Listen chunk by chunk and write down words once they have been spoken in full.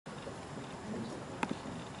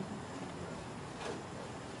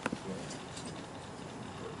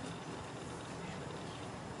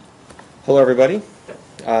Hello, everybody.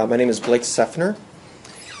 My name is Blake Seffner,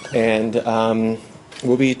 and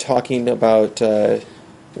we'll be talking about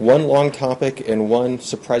one long topic and one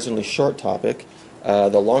surprisingly short topic.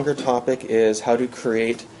 The longer topic is how to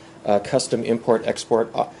create a custom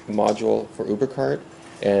import-export module for Ubercart,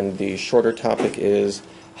 and the shorter topic is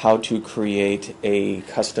how to create a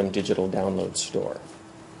custom digital download store.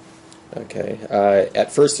 Okay.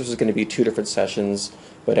 At first, this was going to be two different sessions,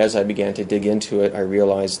 but as I began to dig into it, I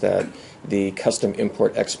realized that the custom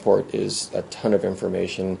import-export is a ton of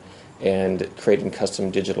information, and creating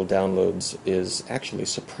custom digital downloads is actually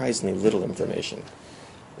surprisingly little information.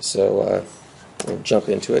 So we'll jump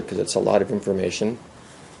into it because it's a lot of information.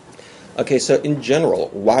 Okay, so in general,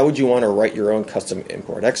 why would you want to write your own custom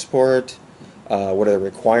import-export? What are the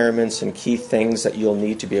requirements and key things that you'll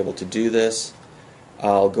need to be able to do this?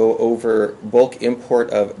 I'll go over bulk import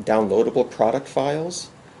of downloadable product files.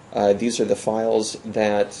 These are the files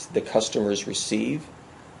that the customers receive.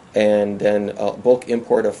 And then bulk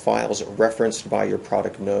import of files referenced by your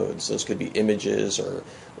product nodes. Those could be images or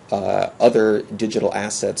other digital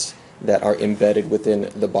assets that are embedded within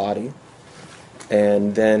the body.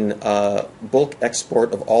 And then bulk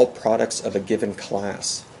export of all products of a given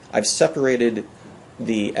class. I've separated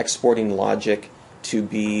the exporting logic to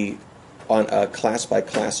be on a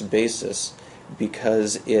class-by-class basis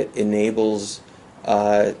because it enables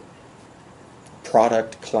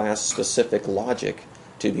product class-specific logic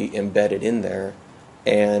to be embedded in there.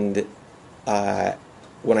 And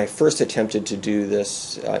when I first attempted to do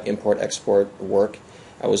this import-export work,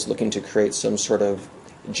 I was looking to create some sort of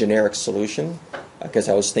generic solution because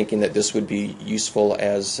I was thinking that this would be useful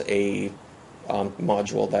as a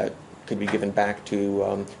module that could be given back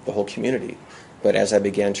to the whole community. But as I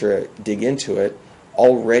began to dig into it,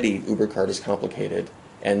 already Ubercart is complicated,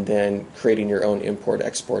 and then creating your own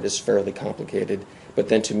import-export is fairly complicated. But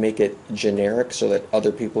then to make it generic so that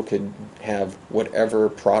other people could have whatever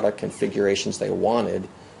product configurations they wanted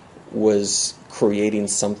was creating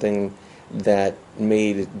something that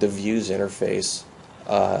made the views interface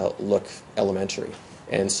look elementary.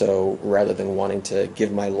 And so rather than wanting to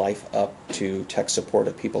give my life up to tech support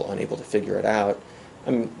of people unable to figure it out,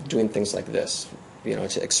 I'm doing things like this,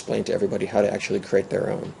 to explain to everybody how to actually create their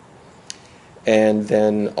own. And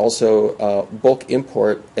then also bulk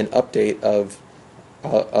import and update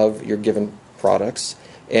of your given products.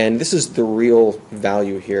 And this is the real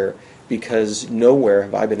value here, because nowhere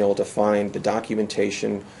have I been able to find the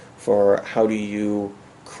documentation for how do you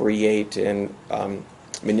create and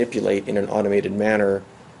manipulate in an automated manner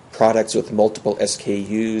products with multiple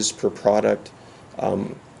SKUs per product,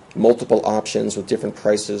 multiple options with different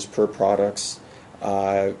prices per products,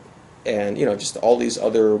 and just all these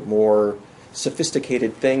other more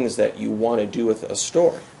sophisticated things that you want to do with a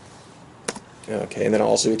store. Okay, and then I'll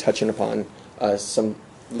also be touching upon some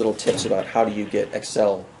little tips about how do you get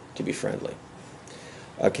Excel to be friendly.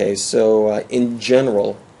 Okay, so in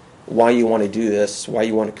general, why you want to do this, why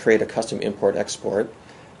you want to create a custom import-export.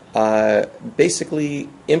 Basically,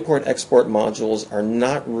 import-export modules are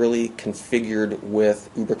not really configured with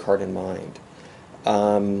Ubercart in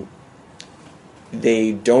mind.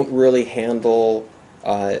 They don't really handle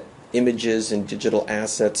images and digital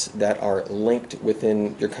assets that are linked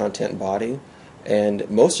within your content body, and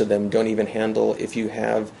most of them don't even handle if you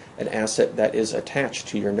have an asset that is attached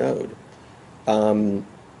to your node.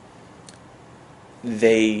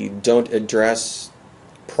 They don't address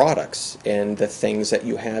products and the things that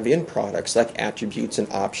you have in products, like attributes and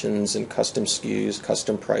options and custom SKUs,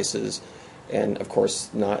 custom prices, and of course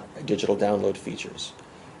not digital download features.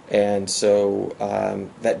 And so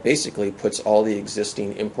that basically puts all the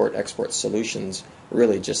existing import-export solutions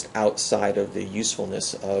really just outside of the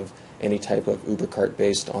usefulness of any type of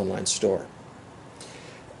Ubercart-based online store.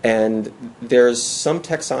 And there's some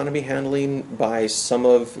taxonomy handling by some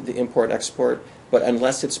of the import-export, but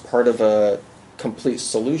unless it's part of a complete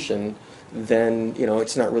solution, then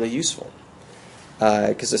it's not really useful.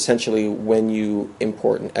 Because essentially when you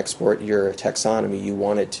import and export your taxonomy, you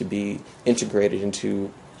want it to be integrated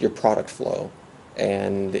into your product flow.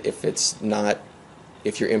 And if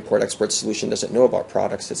your import-export solution doesn't know about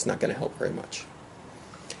products, it's not going to help very much.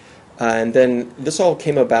 And then this all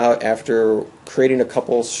came about after creating a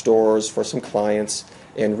couple stores for some clients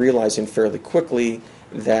and realizing fairly quickly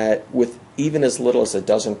that with even as little as a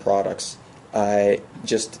dozen products,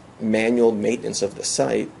 just manual maintenance of the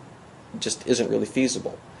site just isn't really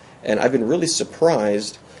feasible. And I've been really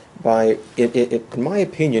surprised by it. In my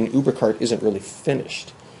opinion, Ubercart isn't really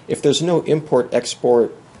finished. If there's no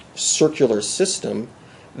import-export circular system,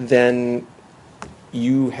 then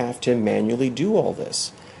you have to manually do all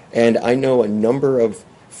this. And I know a number of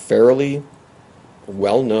fairly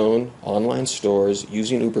well-known online stores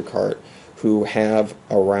using Ubercart who have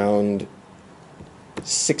around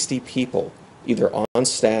 60 people, either on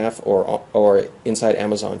staff or inside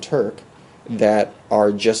Amazon Turk, that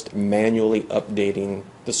are just manually updating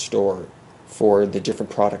the store for the different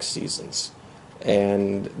product seasons.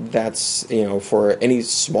 And that's, for any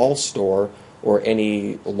small store or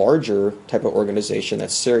any larger type of organization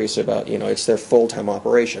that's serious about, it's their full-time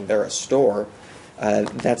operation, they're a store,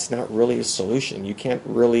 that's not really a solution. You can't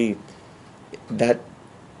really,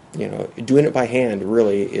 doing it by hand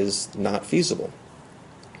really is not feasible.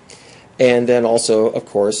 And then also, of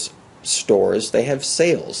course, stores, they have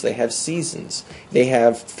sales, they have seasons, they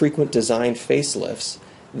have frequent design facelifts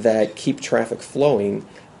that keep traffic flowing,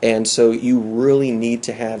 and so you really need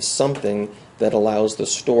to have something that allows the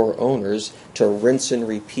store owners to rinse and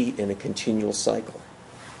repeat in a continual cycle.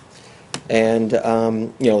 And,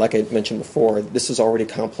 like I mentioned before, this is already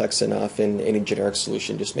complex enough, and any generic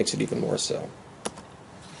solution just makes it even more so.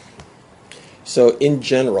 So in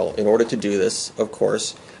general, in order to do this, of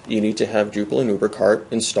course, you need to have Drupal and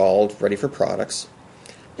Ubercart installed, ready for products.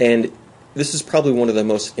 And this is probably one of the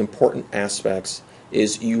most important aspects,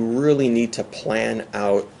 is you really need to plan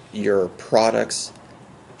out your products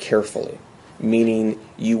carefully. Meaning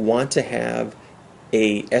you want to have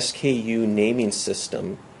a SKU naming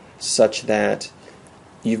system such that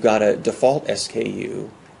you've got a default SKU,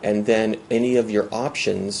 and then any of your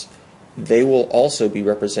options, they will also be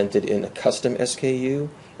represented in a custom SKU,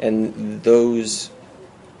 and those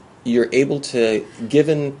you're able to,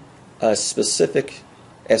 given a specific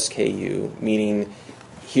SKU, meaning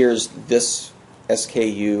here's this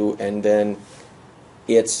SKU, and then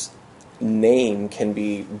its name can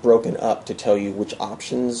be broken up to tell you which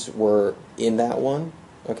options were in that one,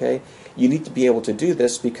 okay? You need to be able to do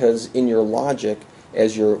this because in your logic,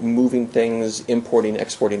 as you're moving things, importing,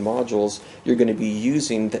 exporting modules, you're going to be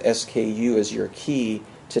using the SKU as your key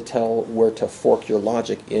to tell where to fork your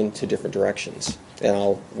logic into different directions. And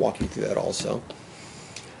I'll walk you through that also.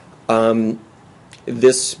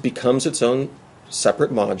 This becomes its own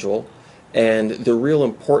separate module, and the real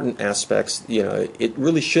important aspects, it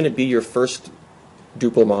really shouldn't be your first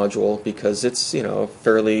Drupal module because it's,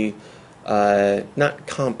 fairly not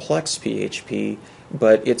complex PHP,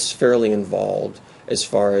 but it's fairly involved as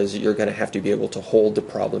far as you're going to have to be able to hold the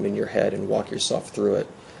problem in your head and walk yourself through it.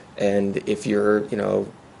 And if you're,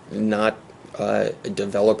 not a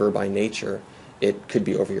developer by nature, it could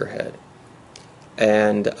be over your head.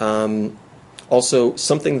 And also,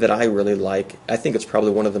 something that I really like, I think it's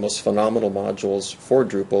probably one of the most phenomenal modules for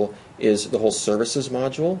Drupal, is the whole services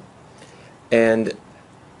module. And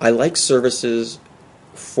I like services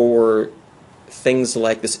for things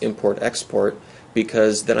like this import-export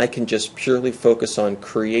because then I can just purely focus on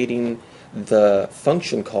creating the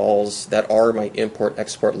function calls that are my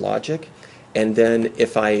import-export logic. And then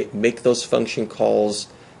if I make those function calls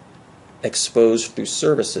exposed through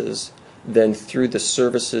services, then through the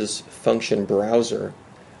services function browser,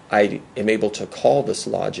 I am able to call this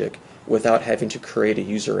logic without having to create a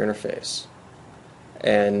user interface.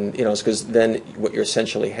 And it's because then what you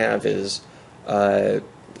essentially have is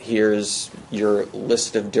here's your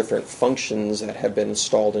list of different functions that have been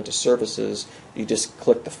installed into services. You just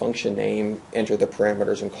click the function name, enter the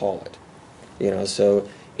parameters, and call it. So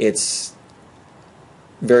it's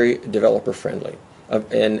very developer friendly.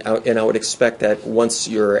 And I would expect that once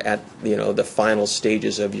you're at the final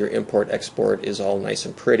stages of your import-export is all nice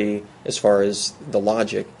and pretty as far as the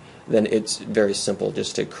logic, then it's very simple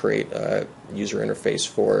just to create a user interface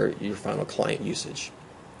for your final client usage.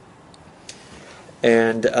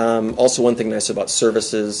 And also one thing nice about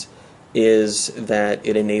services is that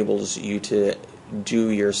it enables you to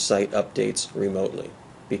do your site updates remotely,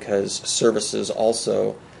 because services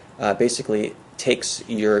also basically takes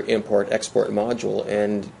your import-export module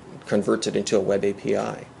and converts it into a web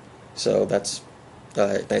API. So that's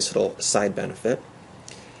a nice little side benefit.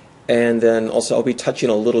 And then also I'll be touching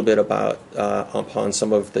a little bit upon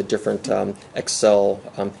some of the different Excel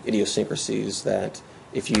idiosyncrasies that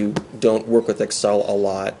if you don't work with Excel a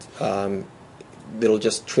lot, it'll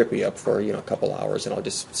just trip you up for a couple hours, and I'll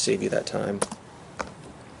just save you that time.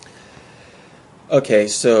 Okay,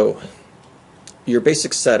 so your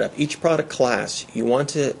basic setup. Each product class, you want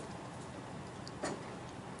to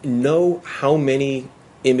know how many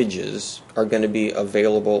images are going to be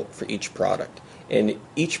available for each product. And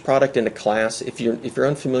each product in a class, if you're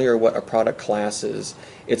unfamiliar what a product class is,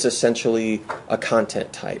 it's essentially a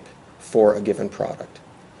content type for a given product.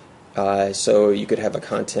 So you could have a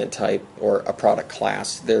content type or a product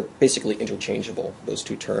class. They're basically interchangeable, those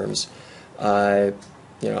two terms.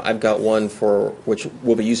 I've got one for which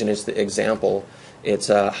we'll be using as the example. It's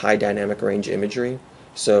high dynamic range imagery.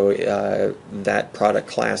 So that product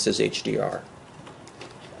class is HDR.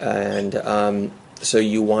 And so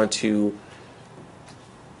you want to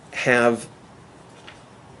have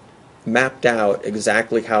mapped out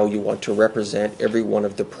exactly how you want to represent every one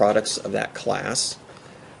of the products of that class.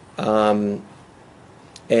 And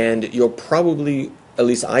you'll probably, at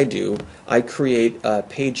least I do, I create a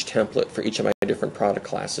page template for each of my different product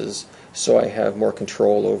classes, so I have more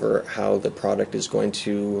control over how the product is going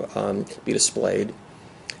to be displayed.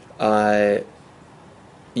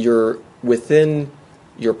 Within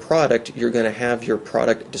your product, you're going to have your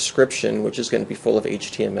product description, which is going to be full of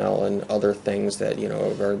HTML and other things that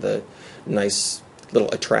are the nice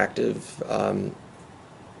little attractive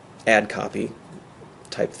ad copy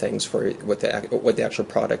type things for what the actual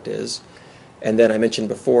product is. And then I mentioned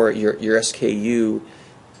before, your SKU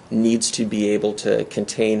needs to be able to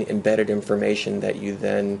contain embedded information that you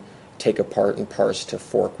then take apart and parse to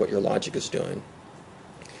fork what your logic is doing.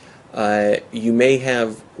 You may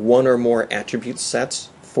have one or more attribute sets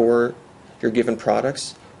for your given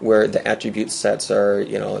products, where the attribute sets are,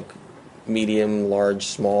 like medium, large,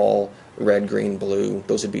 small, red, green, blue.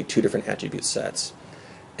 Those would be two different attribute sets.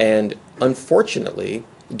 And unfortunately,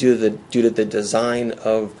 due to the design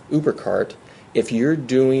of Ubercart, if you're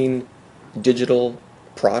doing digital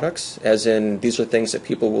products, as in these are things that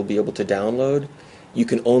people will be able to download, you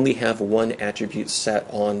can only have one attribute set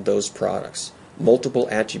on those products. Multiple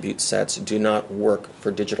attribute sets do not work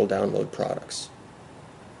for digital download products.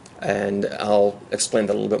 And I'll explain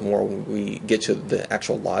that a little bit more when we get to the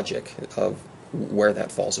actual logic of where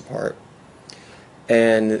that falls apart.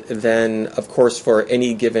 And then, of course, for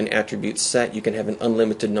any given attribute set, you can have an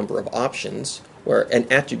unlimited number of options, where an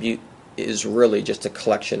attribute is really just a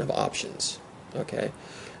collection of options. Okay?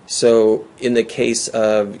 So in the case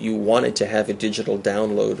of you wanted to have a digital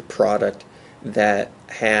download product that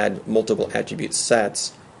had multiple attribute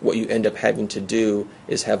sets, what you end up having to do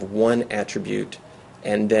is have one attribute,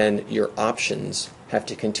 and then your options have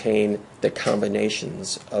to contain the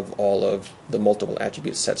combinations of all of the multiple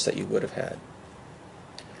attribute sets that you would have had.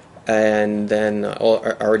 And then I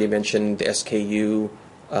already mentioned the SKU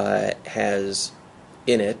has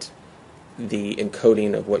in it the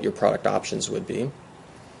encoding of what your product options would be.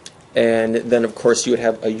 And then, of course, you would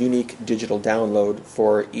have a unique digital download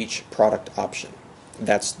for each product option.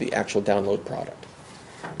 That's the actual download product.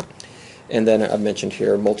 And then I've mentioned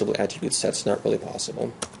here multiple attribute sets, not really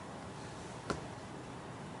possible.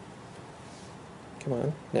 Come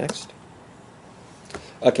on, next.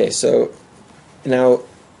 Okay, so now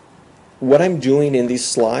what I'm doing in these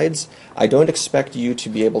slides, I don't expect you to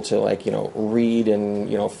be able to read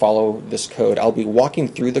and follow this code. I'll be walking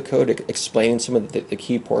through the code, explaining some of the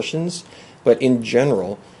key portions, but in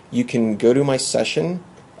general, you can go to my session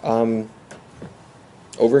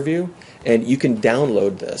overview, and you can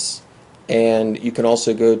download this. And you can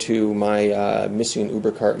also go to my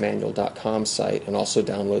missingubercartmanual.com site and also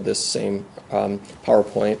download this same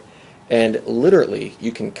PowerPoint. And literally,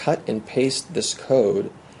 you can cut and paste this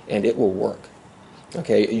code, and it will work.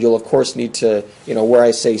 Okay, you'll of course need to, where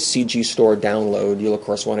I say CG store download, you'll of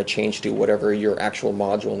course want to change to whatever your actual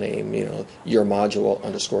module name, your module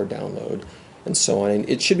 _ download, and so on. And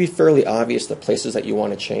it should be fairly obvious the places that you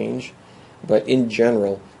want to change, but in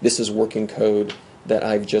general, this is working code that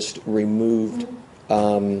I've just removed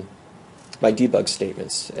my debug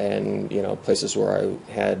statements and places where I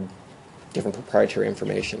had different proprietary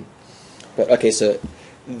information. But okay, so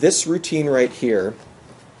this routine right here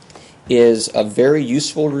is a very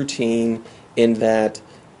useful routine in that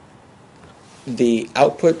the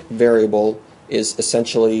output variable is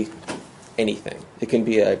essentially anything. It can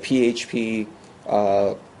be a PHP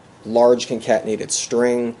large concatenated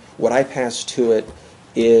string. What I pass to it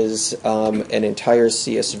is an entire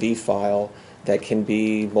CSV file that can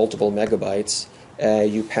be multiple megabytes.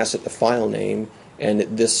 You pass it the file name, and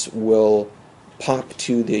this will pop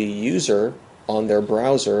to the user on their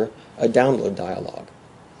browser a download dialog.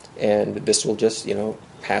 And this will just,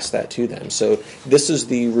 pass that to them. So this is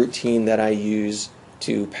the routine that I use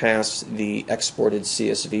to pass the exported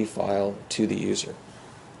CSV file to the user.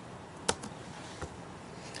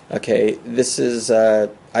 Okay, this is, I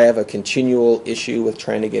have a continual issue with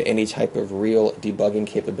trying to get any type of real debugging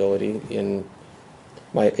capability in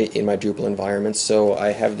my Drupal environment. So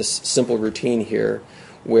I have this simple routine here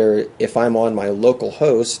where if I'm on my local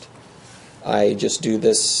host, I just do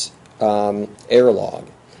this error log.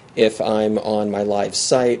 If I'm on my live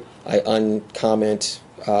site, I uncomment,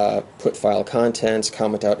 put file contents,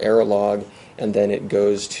 comment out error log, and then it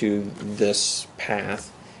goes to this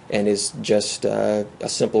path. and is just a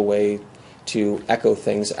simple way to echo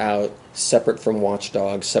things out, separate from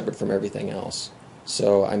Watchdog, separate from everything else.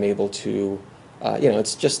 So I'm able to,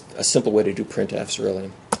 it's just a simple way to do printfs,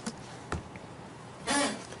 really.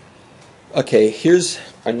 Okay, here's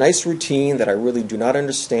a nice routine that I really do not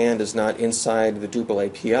understand, is not inside the Drupal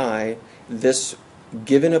API. This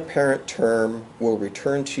given a parent term will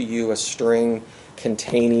return to you a string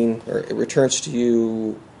containing, or it returns to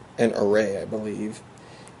you an array, I believe,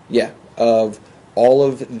 of all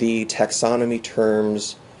of the taxonomy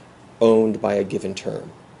terms owned by a given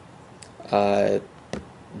term.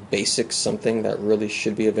 Basic, something that really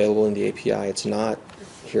should be available in the API. It's not.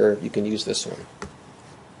 Here, you can use this one.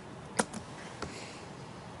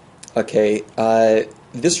 Okay,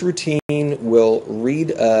 this routine will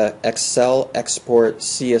read a Excel export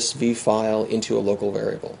CSV file into a local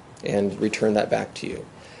variable and return that back to you.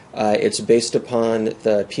 It's based upon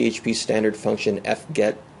the PHP standard function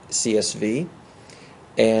fgetCSV.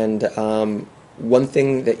 And one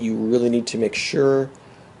thing that you really need to make sure,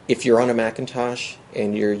 if you're on a Macintosh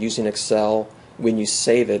and you're using Excel, when you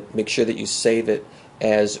save it, make sure that you save it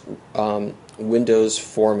as Windows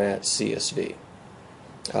format CSV.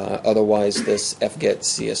 Otherwise, this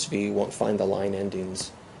fgetCSV won't find the line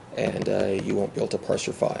endings, and you won't be able to parse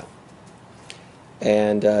your file.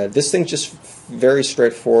 And this thing's just very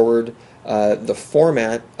straightforward. The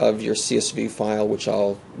format of your CSV file, which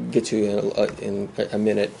I'll get to in a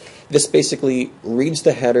minute, this basically reads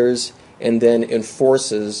the headers and then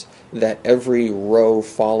enforces that every row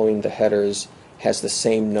following the headers has the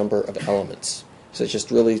same number of elements. So it's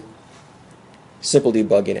just really simple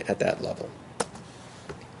debugging at that level.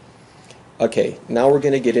 Okay, now we're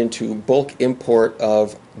going to get into bulk import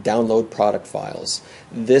of download product files.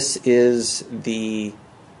 This is the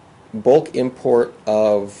bulk import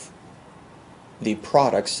of the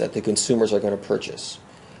products that the consumers are going to purchase.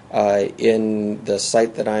 In the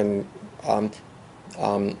site that I'm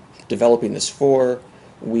developing this for,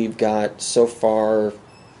 we've got so far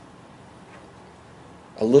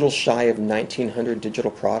a little shy of 1,900 digital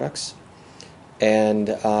products. And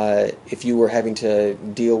if you were having to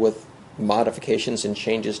deal with modifications and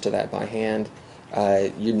changes to that by hand,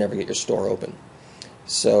 you'd never get your store open.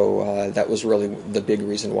 So that was really the big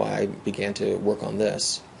reason why I began to work on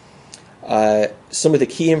this. Some of the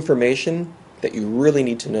key information that you really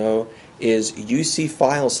need to know is UC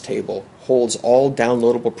files table holds all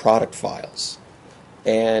downloadable product files,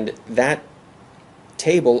 and that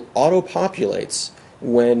table auto-populates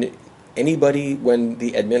when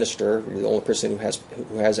the administrator, the only person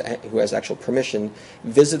who has actual permission,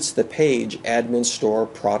 visits the page admin store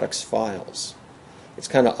products files. It's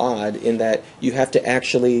kind of odd in that you have to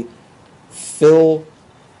actually fill.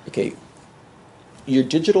 Okay, your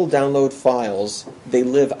digital download files, they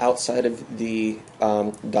live outside of the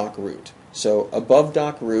doc root. So above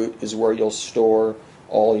doc root is where you'll store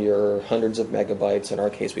all your hundreds of megabytes. In our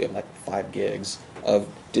case, we have like 5 gigs of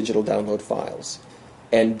digital download files.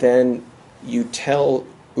 And then you tell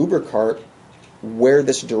Ubercart where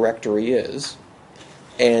this directory is,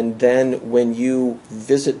 and then when you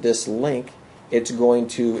visit this link, it's going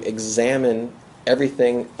to examine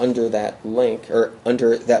everything under that link or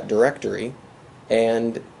under that directory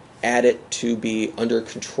and add it to be under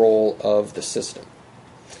control of the system.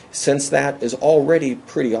 Since that is already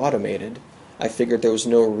pretty automated, I figured there was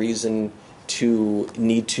no reason to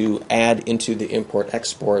need to add into the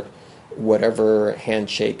import-export whatever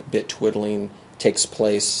handshake bit twiddling takes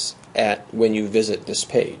place when you visit this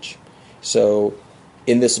page. So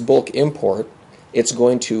in this bulk import, it's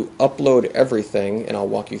going to upload everything, and I'll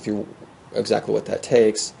walk you through exactly what that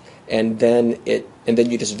takes, and then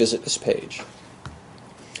you just visit this page.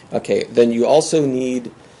 Okay, then you also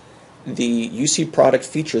need the UC product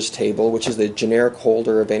features table, which is the generic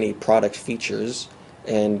holder of any product features.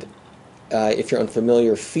 And if you're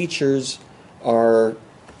unfamiliar, features are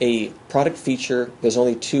a product feature. There's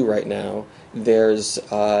only 2 right now. There's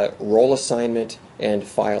role assignment and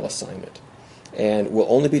file assignment. And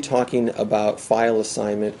we'll only be talking about file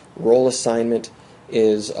assignment. Role assignment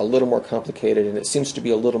is a little more complicated, and it seems to be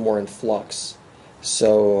a little more in flux.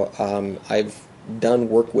 So I've done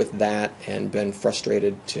work with that and been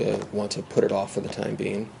frustrated to want to put it off for the time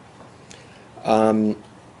being.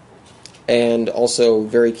 And also,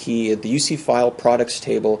 very key, the UC file products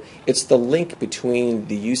table, it's the link between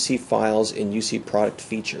the UC files and UC product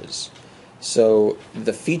features. So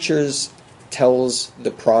the features tells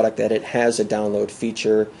the product that it has a download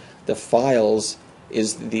feature. The files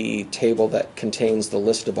is the table that contains the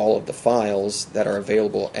list of all of the files that are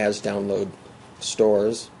available as download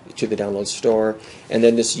stores to the download store. And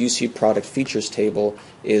then this UC product features table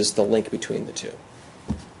is the link between the two.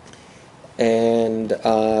 And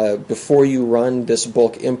before you run this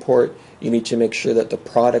bulk import, you need to make sure that the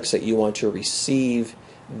products that you want to receive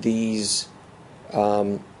these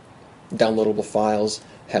downloadable files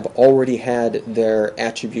have already had their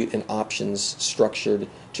attribute and options structured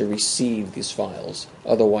to receive these files.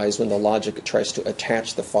 Otherwise, when the logic tries to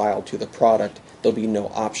attach the file to the product, there'll be no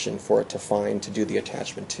option for it to find to do the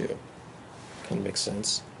attachment to. Kind of makes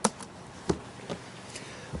sense.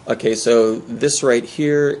 Okay, so this right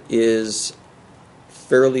here is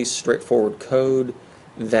fairly straightforward code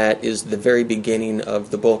that is the very beginning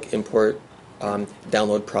of the bulk import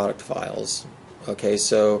download product files. Okay,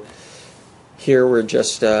 so here we're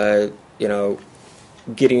just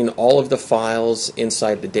getting all of the files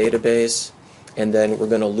inside the database, and then we're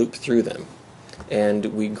going to loop through them. And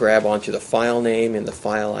we grab onto the file name and the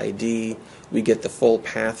file ID, we get the full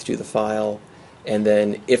path to the file, and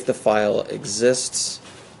then if the file exists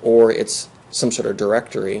or it's some sort of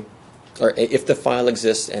directory, or if the file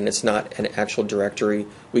exists and it's not an actual directory,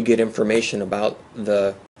 we get information about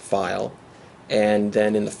the file. And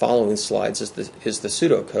then in the following slides is the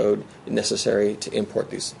pseudocode necessary to import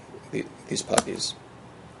these puppies.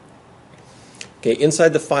 Okay,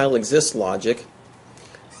 inside the file exists logic,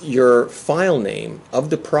 your file name of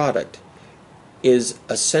the product is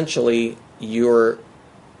essentially your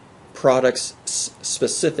product's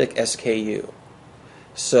specific SKU.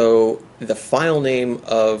 So the file name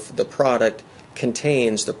of the product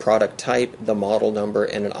contains the product type, the model number,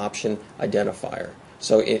 and an option identifier.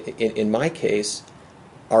 So in my case,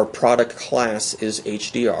 our product class is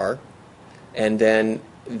HDR, and then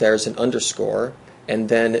there's an underscore, and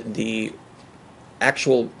then the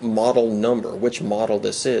actual model number, which model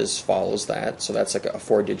this is, follows that. So that's like a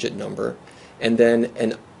 4-digit number. And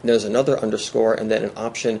then there's another underscore, and then an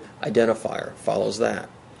option identifier follows that.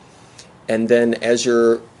 And then as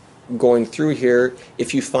you're going through here,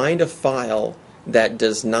 if you find a file that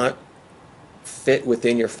does not fit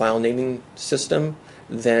within your file naming system,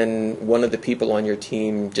 then one of the people on your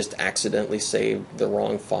team just accidentally saved the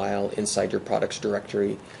wrong file inside your products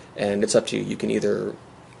directory, and it's up to you. You can either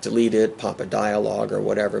delete it, pop a dialog, or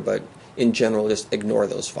whatever, but in general, just ignore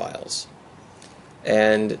those files.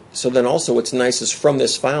 And so then also what's nice is from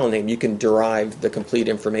this file name, you can derive the complete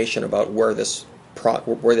information about where this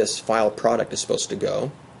file product is supposed to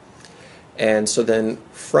go. And so then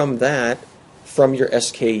from that, from your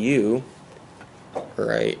SKU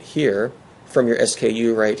right here,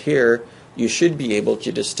 you should be able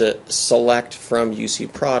to just select from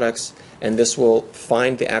UC products, and this will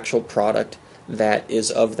find the actual product that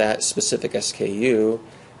is of that specific SKU,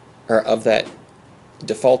 or of that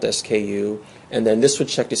default SKU, and then this would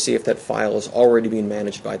check to see if that file is already being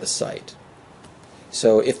managed by the site.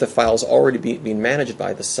 So if the file is already being managed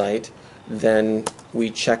by the site, then we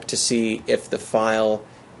check to see if the file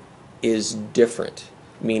is different,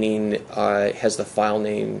 meaning has the file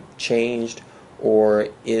name changed, or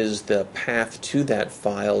is the path to that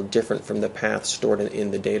file different from the path stored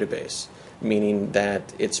in the database, meaning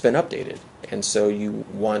that it's been updated. And so you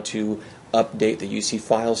want to update the UC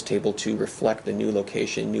files table to reflect the new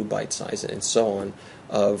location, new byte size, and so on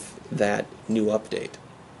of that new update.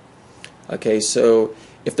 Okay, so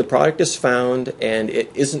if the product is found and it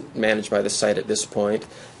isn't managed by the site at this point,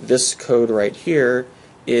 this code right here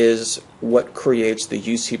is what creates the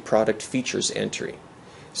UC product features entry.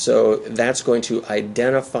 So that's going to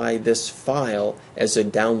identify this file as a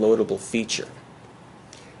downloadable feature.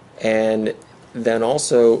 And then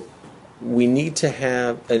also we need to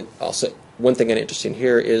have, and also one thing interesting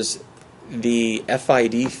here is the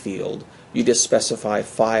FID field. You just specify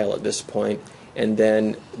file at this point, and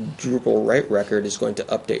then Drupal write record is going to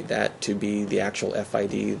update that to be the actual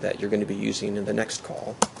FID that you're going to be using in the next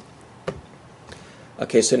call.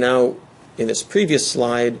 Okay, so now in this previous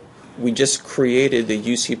slide, we just created the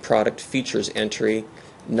UC product features entry.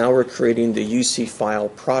 Now we're creating the UC file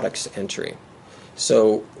products entry.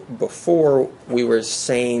 So before we were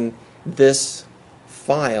saying this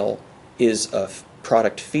file is a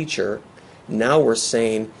product feature, now we're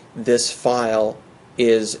saying this file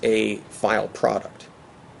is a file product.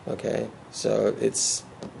 Okay, so it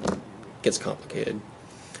gets complicated.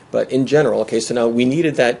 But in general, okay, so now we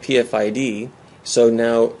needed that PFID, so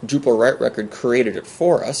now Drupal write record created it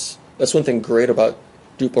for us. That's one thing great about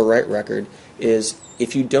Drupal write record is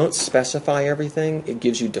if you don't specify everything, it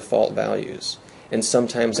gives you default values. And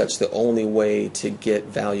sometimes that's the only way to get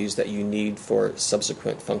values that you need for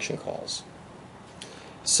subsequent function calls.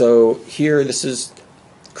 So here, this is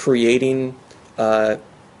creating an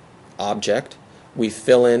object. We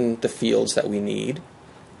fill in the fields that we need,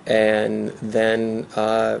 and then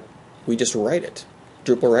we just write it.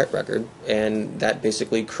 Drupal write record, and that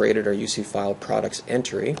basically created our UC file products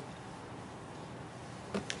entry.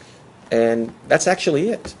 And that's actually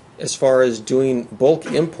it. As far as doing bulk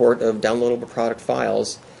import of downloadable product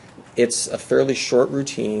files, it's a fairly short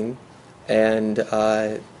routine, and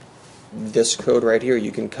this code right here,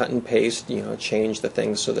 you can cut and paste, change the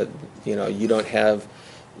things so that you don't have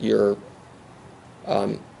your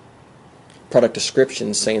product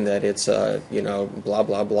description saying that it's blah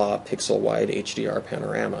blah blah pixel wide HDR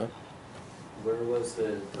panorama. Where was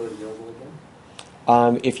the code available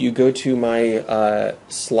again? If you go to my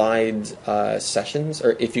slides sessions,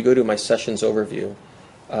 or if you go to my sessions overview,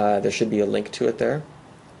 there should be a link to it there.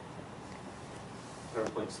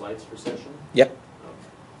 PowerPoint slides for session? Yep.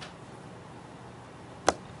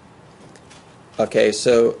 Okay,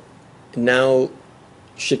 so now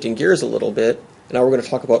shifting gears a little bit, now we're going to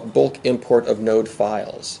talk about bulk import of node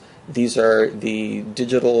files. These are the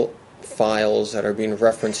digital files that are being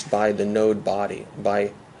referenced by the node body,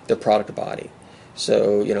 by the product body.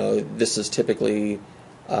 So, this is typically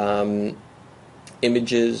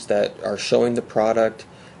images that are showing the product,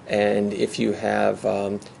 and if you have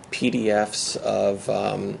PDFs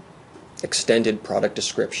of extended product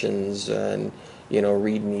descriptions and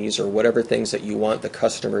readmes or whatever things that you want the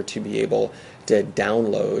customer to be able to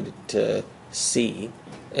download to see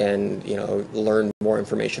and learn more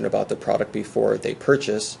information about the product before they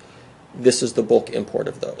purchase, this is the bulk import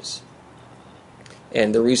of those.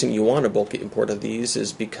 And the reason you want a bulk import of these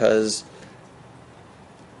is because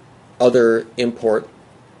other import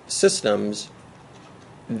systems,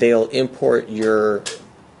 they'll import your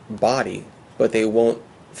body, but they won't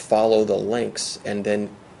follow the links and then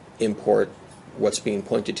import what's being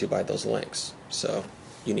pointed to by those links. So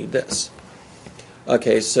you need this.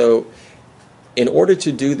 Okay, so in order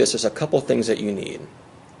to do this, there's a couple things that you need.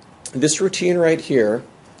 This routine right here,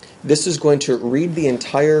 this is going to read the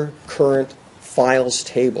entire current files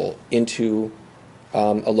table into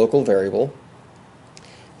a local variable,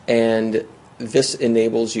 and this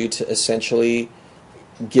enables you to essentially,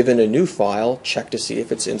 given a new file, check to see if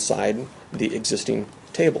it's inside the existing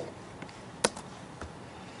table.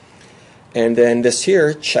 And then this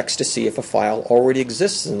here checks to see if a file already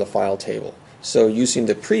exists in the file table. So using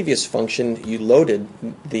the previous function, you loaded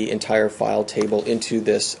the entire file table into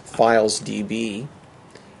this files DB,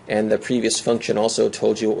 and the previous function also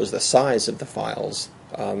told you what was the size of the files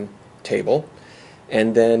table.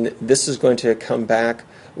 And then this is going to come back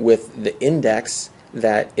with the index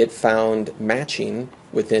that it found matching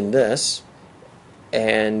within this,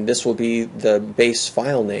 and this will be the base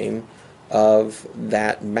file name of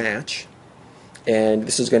that match. And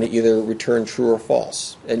this is going to either return true or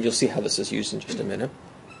false. And you'll see how this is used in just a minute.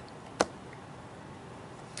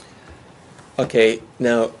 Okay,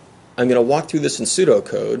 now I'm going to walk through this in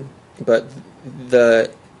pseudocode, but the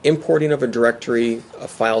importing of a directory of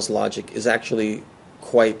files logic is actually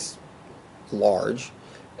quite large.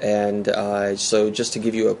 And so just to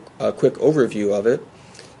give you a quick overview of it,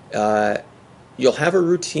 you'll have a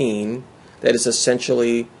routine that is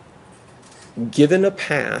essentially given a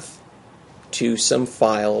path to some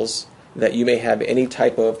files that you may have any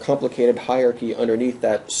type of complicated hierarchy underneath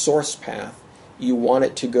that source path. You want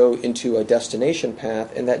it to go into a destination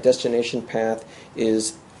path, and that destination path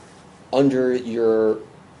is under your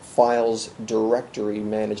files directory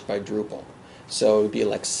managed by Drupal. So it would be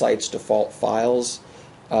like sites default files.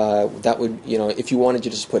 That would, if you wanted to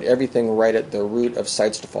just put everything right at the root of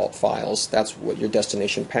sites default files, that's what your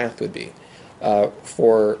destination path would be.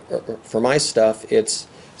 For my stuff, it's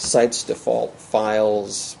sites default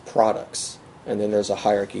files products, and then there's a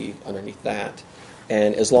hierarchy underneath that.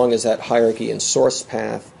 And as long as that hierarchy and source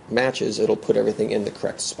path matches, it'll put everything in the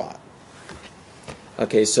correct spot.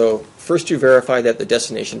 Okay, so first you verify that the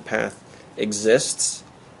destination path exists,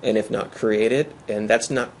 and if not, create it. And that's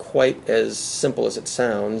not quite as simple as it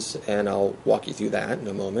sounds, and I'll walk you through that in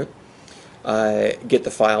a moment. Get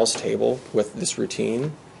the files table with this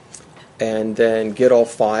routine, and then get all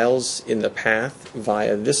files in the path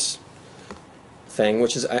via this thing,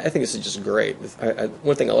 which is, I think this is just great.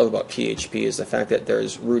 One thing I love about PHP is the fact that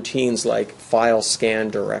there's routines like file scan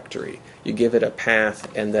directory. You give it a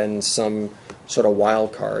path and then some sort of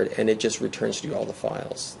wildcard, and it just returns to you all the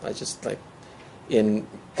files. I just like, in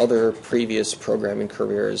other previous programming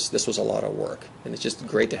careers, this was a lot of work, and it's just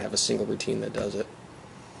great to have a single routine that does it.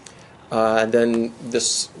 And then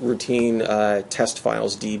this routine test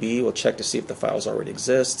files DB will check to see if the files already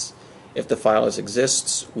exists. If the files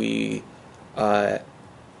exists, we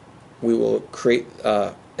will create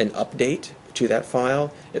an update to that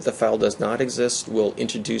file. If the file does not exist, we'll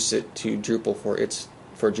introduce it to Drupal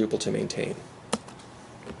for Drupal to maintain.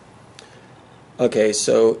 Okay,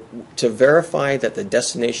 so to verify that the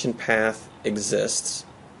destination path exists,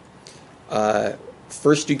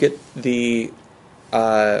 first you get the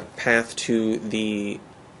path to the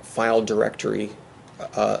file directory,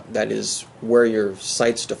 that is where your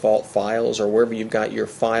site's default files or wherever you've got your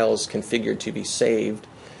files configured to be saved.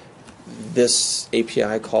 This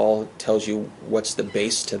API call tells you what's the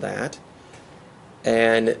base to that,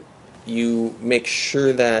 and you make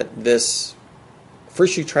sure that this,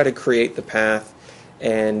 first you try to create the path,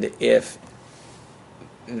 and if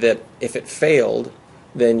it failed,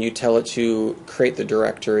 then you tell it to create the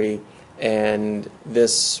directory, and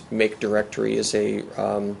this make directory is a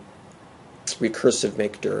recursive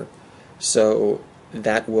make dir. So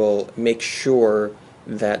that will make sure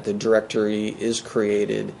that the directory is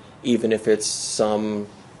created even if it's some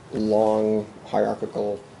long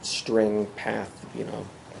hierarchical string path,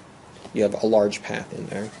 you have a large path in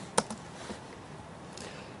there.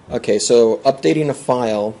 Okay, so updating a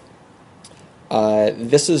file,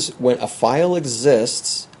 this is when a file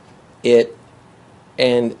exists, so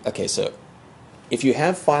if you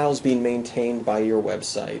have files being maintained by your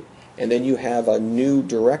website, and then you have a new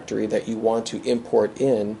directory that you want to import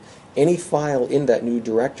in, any file in that new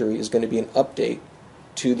directory is going to be an update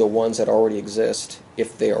to the ones that already exist,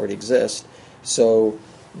 if they already exist. So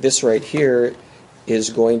this right here is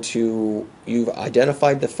going to, you've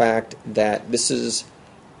identified the fact that this is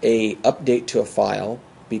a update to a file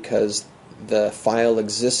because the file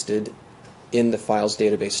existed in the files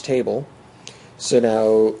database table. So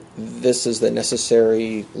now this is the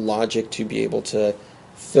necessary logic to be able to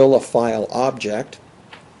fill a file object,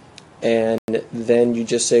 and then you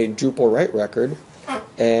just say Drupal write record,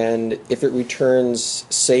 and if it returns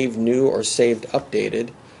saved new or saved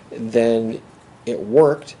updated, then it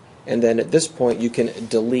worked, and then at this point you can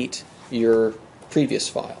delete your previous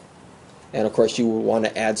file. And of course you will want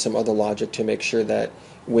to add some other logic to make sure that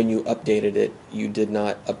when you updated it, you did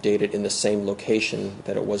not update it in the same location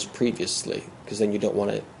that it was previously, because then you don't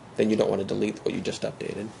want to delete what you just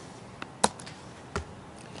updated.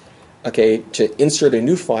 Okay, to insert a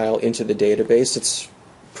new file into the database, it's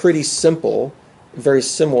pretty simple, very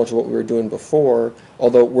similar to what we were doing before,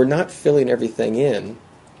 although we're not filling everything in.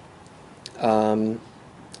 And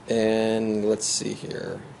let's see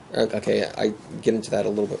here. Okay, I get into that a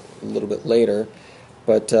little bit later,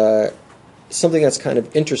 but something that's kind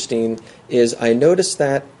of interesting is I noticed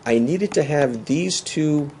that I needed to have these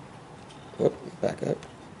two. Back up.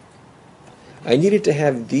 I needed to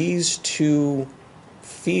have these two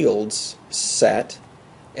fields set,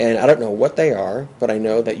 and I don't know what they are, but I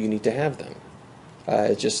know that you need to have them.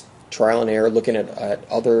 It's just trial and error, looking at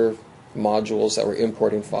other modules that were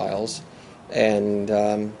importing files, and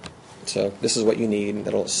so this is what you need.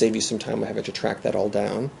 That'll save you some time having to track that all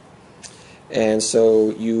down. And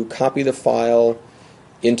so you copy the file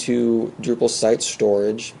into Drupal site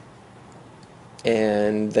storage,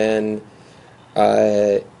 and then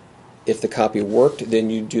if the copy worked, then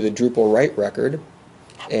you do the Drupal write record.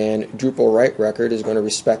 And Drupal write record is going to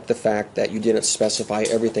respect the fact that you didn't specify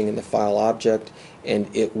everything in the file object, and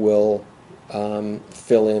it will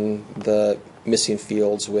fill in the missing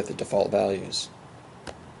fields with the default values.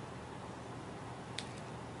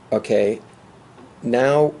 Okay,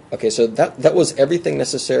 so that was everything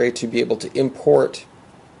necessary to be able to import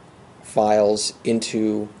files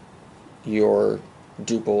into your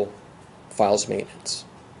Drupal files maintenance.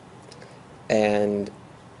 And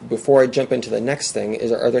before I jump into the next thing,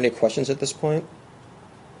 are there any questions at this point?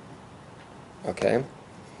 Okay.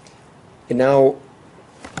 And now,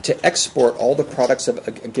 to export all the products of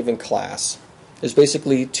a given class, there's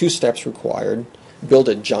basically two steps required. Build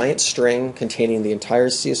a giant string containing the entire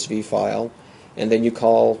CSV file, and then you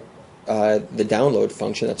call the download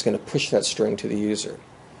function that's going to push that string to the user.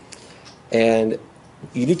 And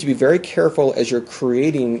you need to be very careful as you're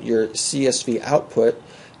creating your CSV output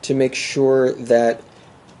to make sure that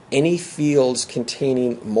any fields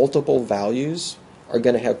containing multiple values are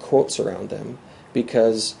going to have quotes around them,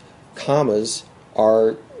 because commas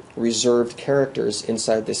are reserved characters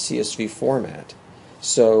inside the CSV format.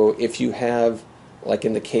 So if you have, like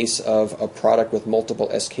in the case of a product with multiple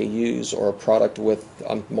SKUs or a product with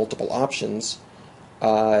multiple options,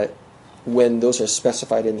 when those are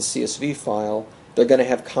specified in the CSV file, they're going to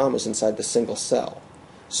have commas inside the single cell.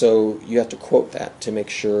 So you have to quote that to make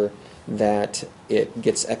sure that it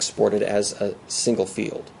gets exported as a single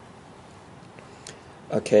field.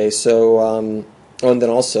 Okay, so and then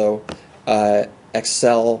also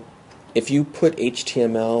Excel, if you put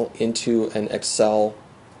HTML into an Excel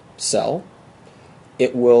cell,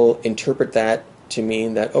 it will interpret that to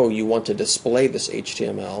mean that, oh, you want to display this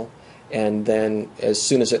HTML, and then as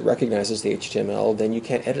soon as it recognizes the HTML, then you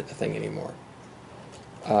can't edit the thing anymore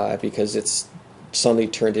because it's suddenly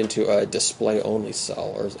turned into a display-only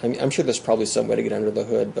cell. Or I'm sure there's probably some way to get under the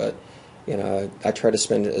hood, but I try to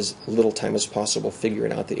spend as little time as possible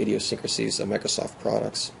figuring out the idiosyncrasies of Microsoft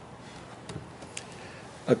products.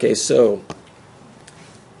 Okay, so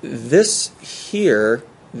this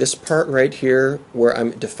part right here where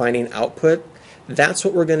I'm defining output, that's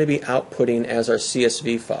what we're going to be outputting as our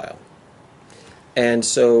CSV file. And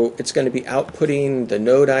so it's going to be outputting the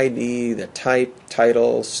node ID, the type,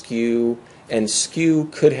 title, SKU, and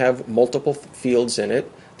SKU could have multiple fields in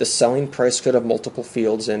it. The selling price could have multiple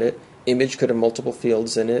fields in it. Image could have multiple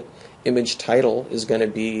fields in it. Image title is going to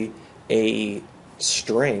be a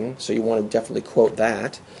string, so you want to definitely quote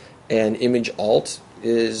that. And image alt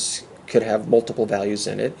could have multiple values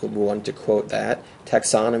in it. We want to quote that.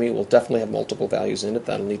 Taxonomy will definitely have multiple values in it.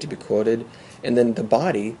 That'll need to be quoted. And then the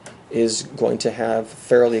body is going to have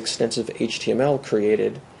fairly extensive HTML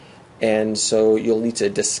created, and so you'll need to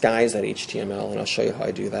disguise that HTML, and I'll show you how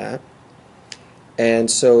I do that. And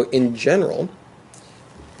so in general,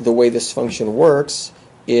 the way this function works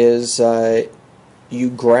is you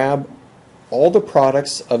grab all the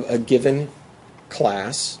products of a given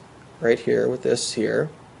class, right here with this here,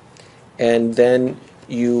 and then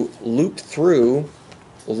you loop through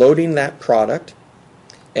loading that product,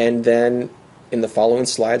 and then in the following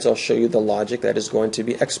slides I'll show you the logic that is going to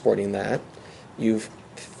be exporting that. You've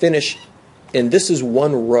finished, and this is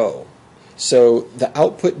one row. So the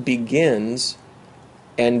output begins,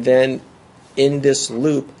 and then in this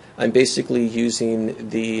loop I'm basically using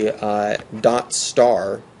the dot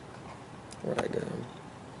star. Where'd I go?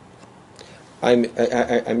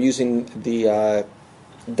 I'm using the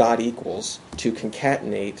dot equals to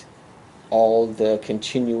concatenate all the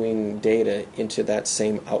continuing data into that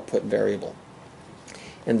same output variable.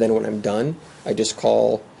 And then when I'm done, I just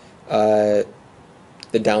call the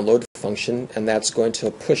download function, and that's going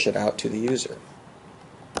to push it out to the user.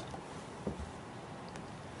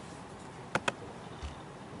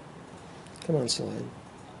 Come on, slide.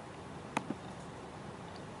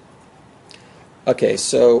 Okay,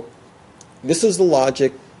 so this is the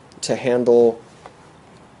logic to handle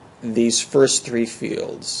these first three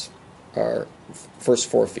fields, or first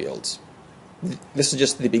four fields. This is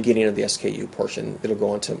just the beginning of the SKU portion. It'll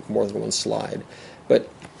go on to more than one slide. But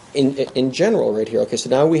in general right here, okay,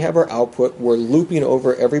 so now we have our output. We're looping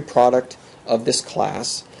over every product of this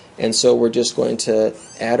class, and so we're just going to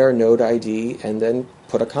add our node ID and then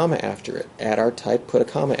put a comma after it. Add our type, put a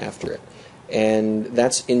comma after it. And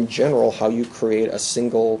that's in general how you create a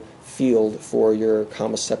single field for your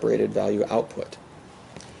comma-separated value output.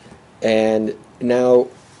 And now,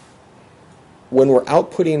 when we're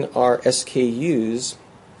outputting our SKUs,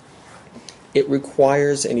 it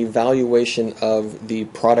requires an evaluation of the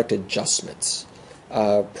product adjustments.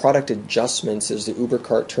 Product adjustments is the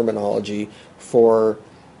Ubercart terminology for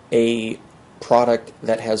a product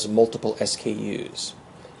that has multiple SKUs.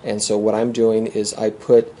 And so what I'm doing is I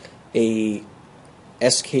put a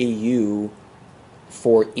SKU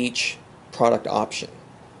for each product option.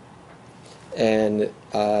 And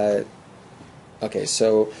okay,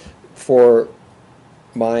 so for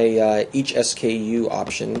my each SKU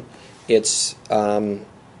option, it's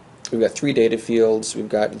we've got three data fields. We've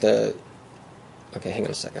got the hang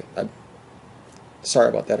on a second. Sorry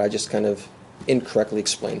about that. I just kind of incorrectly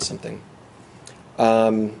explained something.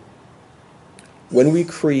 When we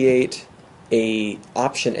create a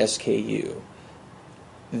option SKU,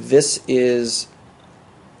 this is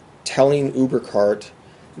telling Ubercart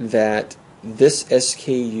that this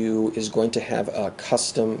SKU is going to have a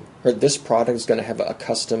custom, or this product is going to have a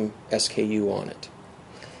custom SKU on it.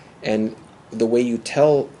 And the way you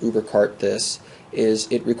tell Ubercart this is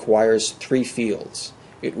it requires three fields.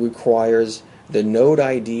 It requires the node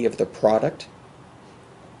ID of the product.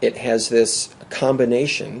 It has this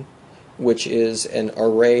combination, which is an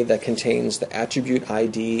array that contains the attribute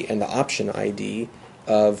ID and the option ID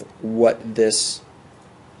of what this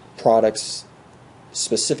product's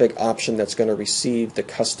specific option that's going to receive the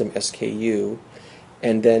custom SKU,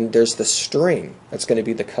 and then there's the string that's going to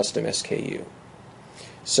be the custom SKU.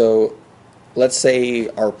 So let's say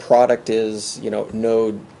our product is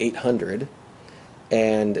node 800,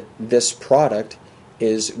 and this product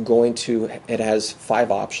is going to, it has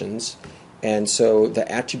 5 options, and so the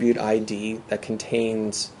attribute ID that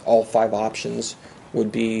contains all 5 options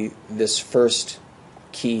would be this first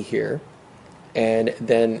key here, and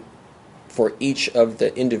then for each of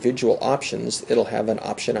the individual options, it'll have an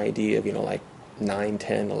option ID of, like 9,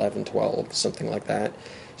 10, 11, 12, something like that.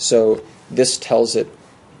 So this tells it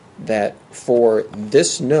that for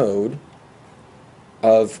this node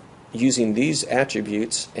of using these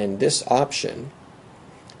attributes and this option,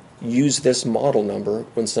 use this model number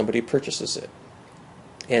when somebody purchases it.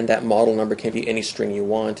 And that model number can be any string you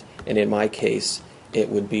want, and in my case it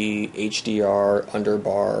would be HDR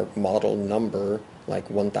underbar model number, like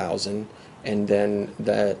 1000, and then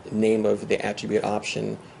the name of the attribute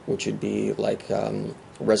option, which would be like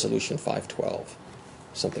resolution 512,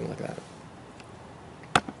 something like that.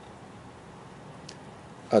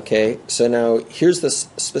 Okay, so now here's the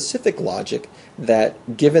specific logic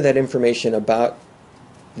that, given that information about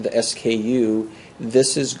the SKU,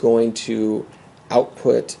 this is going to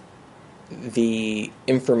output the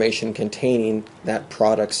information containing that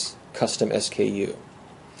product's custom SKU.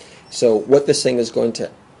 So what this thing is going to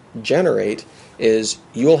generate is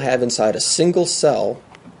you'll have inside a single cell,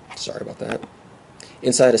 sorry about that,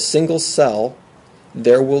 inside a single cell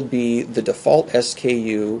there will be the default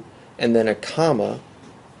SKU and then a comma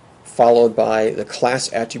followed by the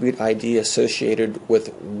class attribute ID associated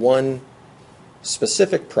with one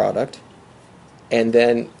specific product, and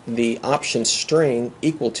then the option string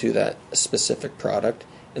equal to that specific product,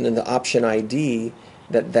 and then the option ID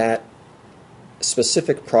that that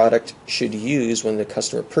specific product should use when the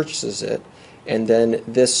customer purchases it, and then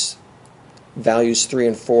this values 3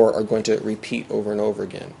 and 4 are going to repeat over and over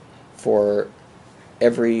again for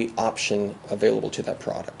every option available to that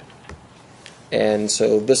product. And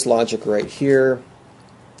so this logic right here,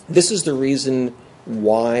 this is the reason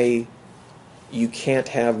why you can't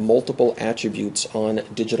have multiple attributes on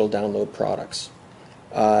digital download products.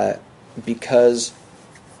 Because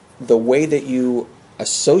the way that you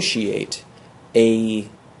associate a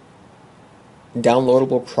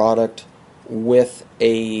downloadable product with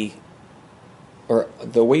or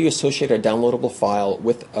the way you associate a downloadable file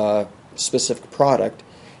with a specific product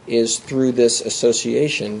is through this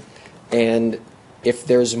association. And if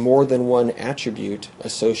there's more than one attribute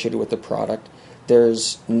associated with the product,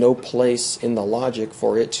 there's no place in the logic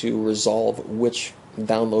for it to resolve which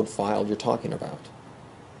download file you're talking about.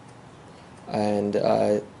 And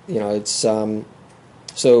it's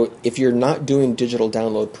so if you're not doing digital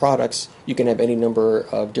download products, you can have any number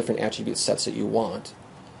of different attribute sets that you want,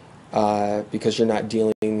 because you're not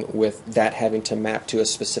dealing with that having to map to a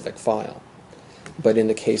specific file. But in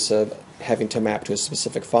the case of having to map to a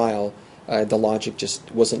specific file, the logic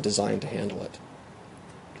just wasn't designed to handle it.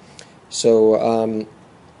 So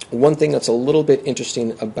one thing that's a little bit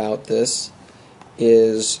interesting about this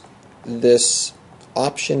is this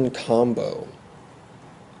option combo.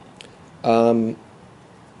 It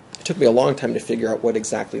took me a long time to figure out what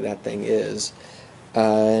exactly that thing is,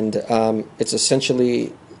 and it's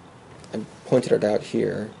essentially, I pointed it out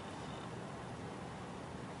here.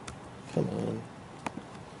 Come on.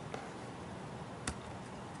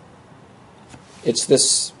 It's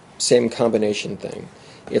this same combination thing.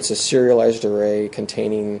 It's a serialized array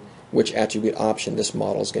containing which attribute option this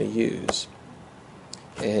model is going to use.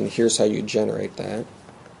 And here's how you generate that.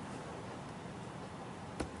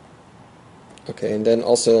 Okay, and then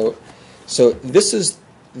also, so this is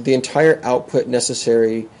the entire output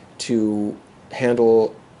necessary to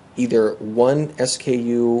handle either one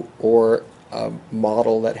SKU or a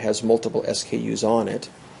model that has multiple SKUs on it.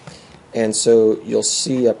 And so you'll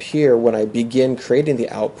see up here when I begin creating the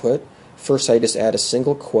output, first I just add a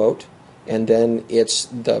single quote, and then it's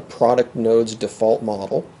the product node's default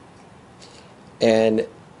model. And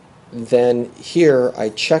then here I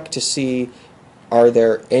check to see, are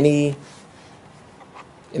there any,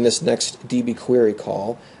 in this next DB query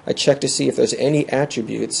call, I check to see if there's any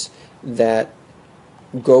attributes that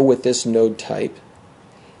go with this node type.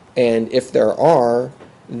 And if there are,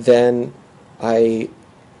 then I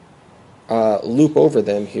loop over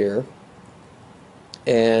them here.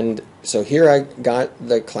 And so here I got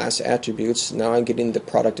the class attributes. Now I'm getting the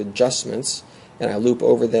product adjustments, and I loop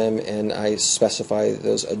over them and I specify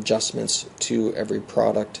those adjustments to every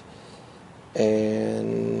product.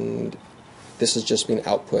 And this is just being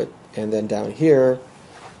output. And then down here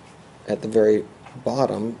at the very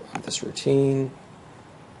bottom of this routine,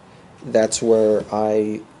 that's where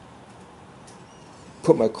I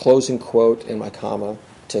put my closing quote and my comma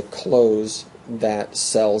to close that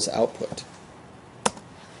cell's output.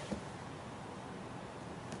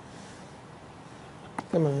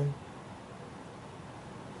 Come on.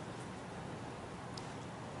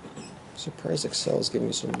 Surprised Excel is giving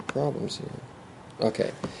me some problems here.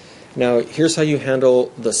 Okay. Now here's how you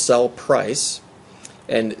handle the cell price,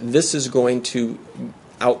 and this is going to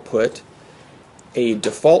output a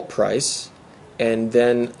default price and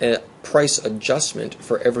then a price adjustment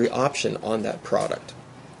for every option on that product.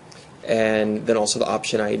 and then also the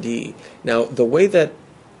option ID. Now, the way that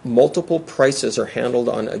multiple prices are handled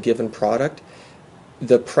on a given product,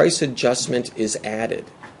 the price adjustment is added.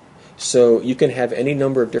 So you can have any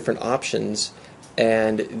number of different options,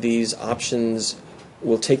 and these options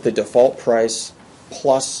will take the default price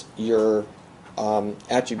plus your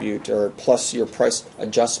attribute or plus your price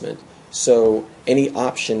adjustment. So any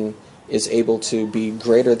option is able to be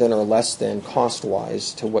greater than or less than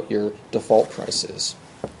cost-wise to what your default price is.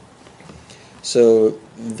 So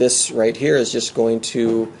this right here is just going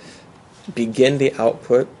to begin the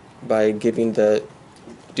output by giving the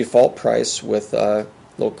default price with a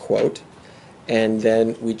little quote, and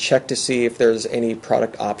then we check to see if there's any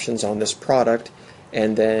product options on this product,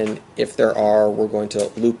 and then if there are, we're going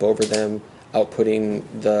to loop over them, outputting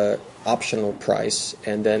the optional price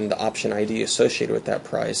and then the option ID associated with that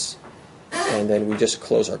price, and then we just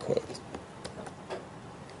close our quote.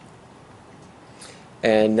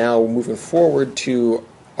 And now moving forward to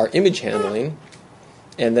our image handling,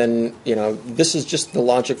 and then, this is just the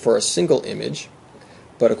logic for a single image,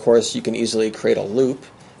 but of course you can easily create a loop,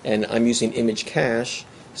 and I'm using image cache,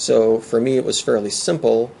 so for me it was fairly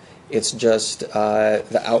simple. It's just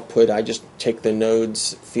the output, I just take the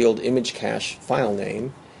node's field image cache file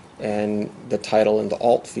name and the title and the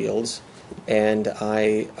alt fields, and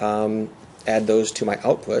I add those to my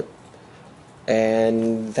output.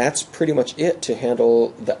 And that's pretty much it to handle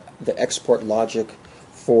the export logic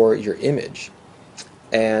for your image.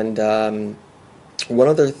 And one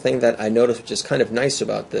other thing that I noticed, which is kind of nice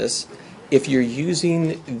about this, if you're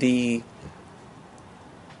using the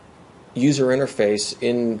user interface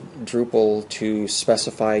in Drupal to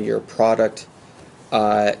specify your product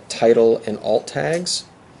title and alt tags,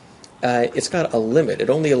 it's got a limit. It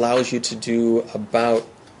only allows you to do about,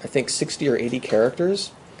 I think, 60 or 80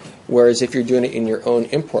 characters. Whereas if you're doing it in your own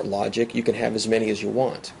import logic, you can have as many as you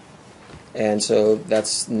want. And so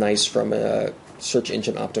that's nice from a search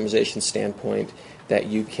engine optimization standpoint, that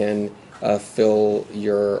you can fill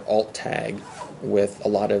your alt tag with a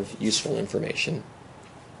lot of useful information.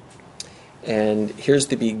 And here's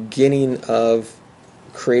the beginning of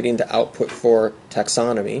creating the output for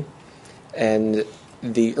taxonomy. And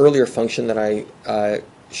the earlier function that I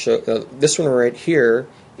showed, this one right here,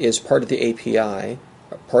 is part of the API,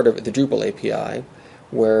 part of the Drupal API,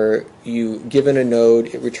 where you given a node,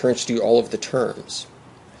 it returns to you all of the terms.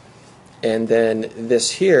 And then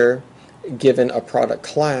this here, given a product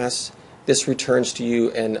class, this returns to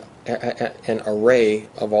you an array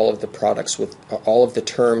of all of the products with all of the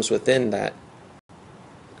terms within that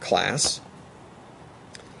class.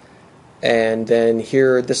 And then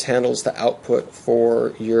here, this handles the output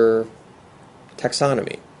for your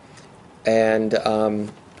taxonomy. And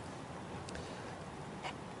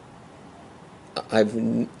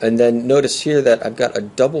and then notice here that I've got a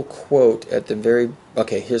double quote at the very,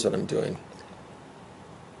 okay, here's what I'm doing.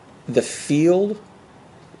 The field,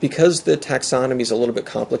 because the taxonomy is a little bit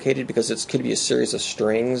complicated, because it could be a series of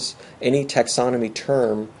strings, any taxonomy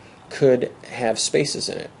term could have spaces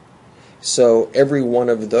in it. So every one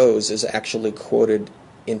of those is actually quoted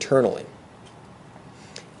internally.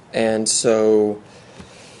 And so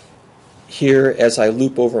here, as I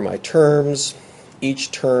loop over my terms,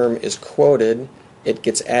 each term is quoted, it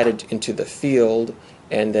gets added into the field,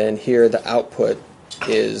 and then here the output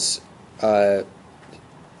is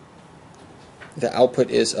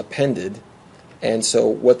appended. And so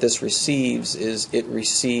what this receives is, it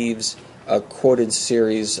receives a quoted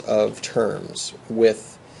series of terms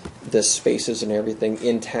with the spaces and everything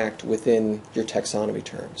intact within your taxonomy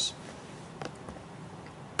terms.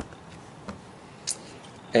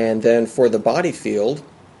 And then for the body field,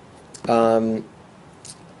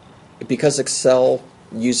 because Excel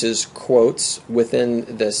uses quotes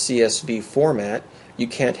within the CSV format, you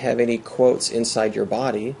can't have any quotes inside your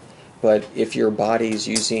body, but if your body is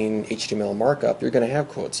using HTML markup, you're going to have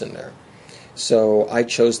quotes in there. So I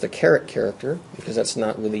chose the caret character because that's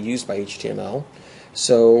not really used by HTML.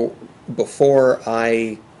 So before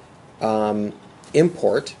I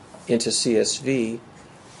import into CSV,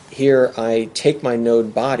 here I take my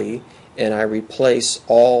node body and I replace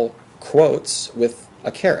all quotes with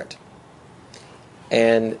a caret.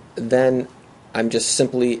 And then I'm just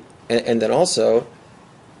simply, and then also,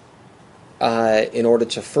 in order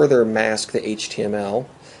to further mask the HTML,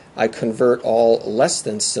 I convert all less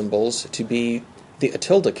than symbols to be the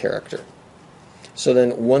tilde character. So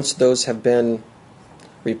then once those have been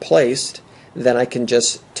replaced, then I can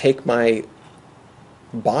just take my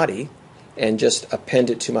body and just append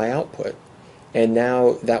it to my output. And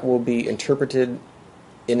now that will be interpreted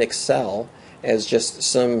in Excel as just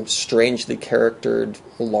some strangely charactered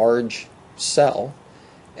large cell,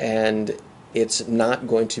 and it's not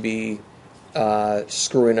going to be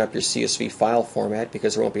screwing up your CSV file format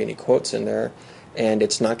because there won't be any quotes in there, and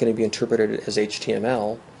it's not going to be interpreted as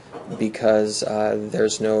HTML because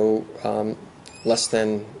there's no less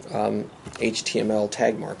than HTML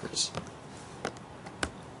tag markers.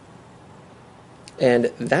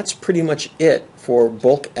 And that's pretty much it for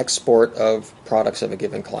bulk export of products of a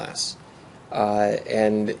given class.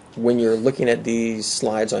 And when you're looking at these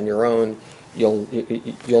slides on your own, you'll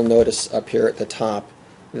notice up here at the top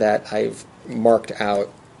that I've marked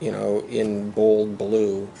out, in bold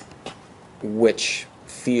blue, which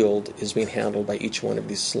field is being handled by each one of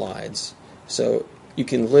these slides. So you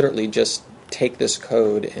can literally just take this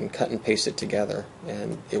code and cut and paste it together,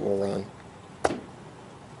 and it will run.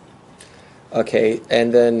 Okay,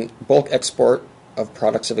 and then bulk export of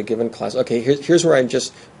products of a given class. Okay, here's where I'm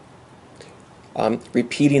just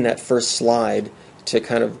repeating that first slide to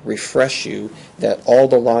kind of refresh you that all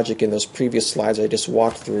the logic in those previous slides I just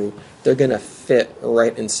walked through, they're going to fit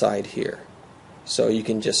right inside here. So you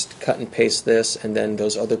can just cut and paste this, and then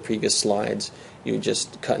those other previous slides, you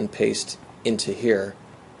just cut and paste into here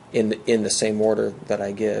in the same order that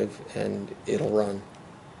I give, and it'll run.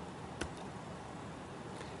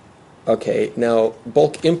 Okay, now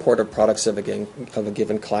bulk import of products of a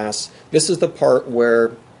given class. This is the part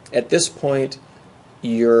where, at this point,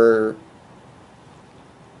 your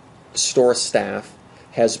store staff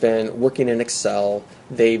has been working in Excel.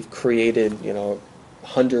 They've created,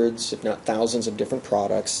 hundreds, if not thousands, of different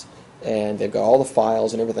products, and they've got all the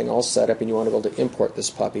files and everything all set up, and you want to be able to import this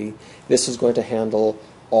puppy. This is going to handle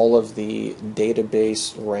all of the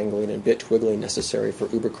database wrangling and bit twiggling necessary for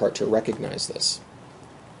Ubercart to recognize this.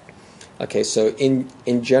 Okay, so in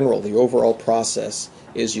general, the overall process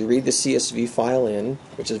is you read the CSV file in,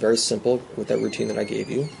 which is very simple with that routine that I gave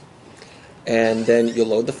you, and then you'll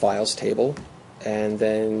load the files table, and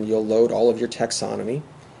then you'll load all of your taxonomy,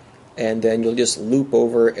 and then you'll just loop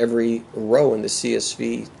over every row in the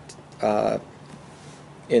CSV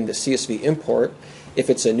import. If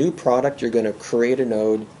it's a new product, you're going to create a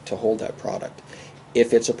node to hold that product.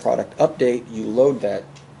 If it's a product update, you load that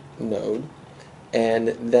node, and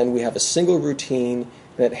then we have a single routine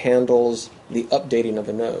that handles the updating of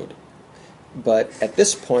a node. But at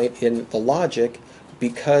this point in the logic,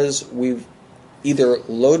 because we've either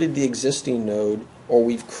loaded the existing node or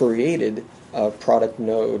we've created a product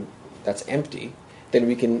node that's empty, then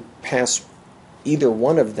we can pass either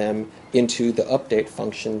one of them into the update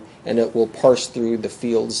function, and it will parse through the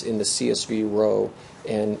fields in the CSV row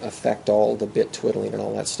and affect all the bit twiddling and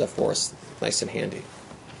all that stuff for us, nice and handy.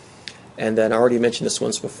 And then I already mentioned this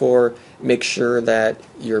once before, make sure that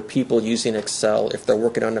your people using Excel, if they're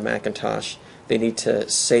working on a Macintosh, they need to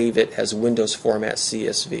save it as Windows format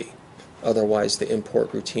CSV. Otherwise, the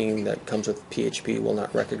import routine that comes with PHP will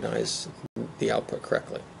not recognize the output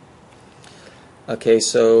correctly. Okay,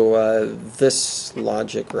 so this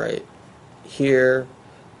logic right here,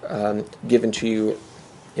 given to you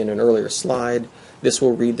in an earlier slide, this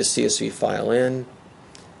will read the CSV file in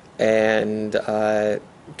and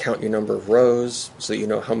count your number of rows so that you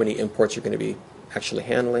know how many imports you're going to be actually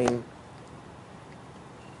handling.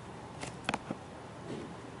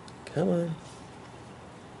 Come on.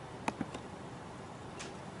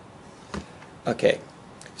 Okay,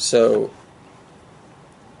 so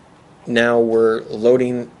now we're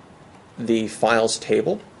loading the files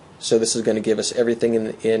table. So this is going to give us everything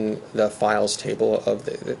in the files table of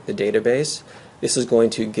the database. This is going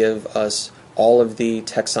to give us all of the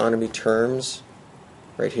taxonomy terms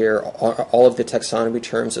right here, all of the taxonomy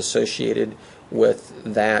terms associated with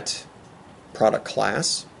that product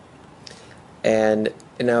class. And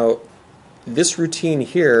now this routine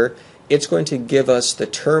here, it's going to give us the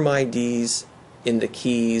term IDs in the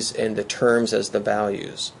keys and the terms as the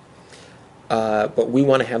values. But we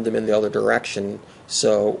want to have them in the other direction,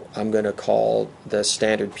 so I'm going to call the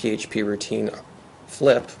standard PHP routine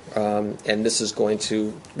flip, and this is going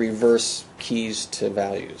to reverse keys to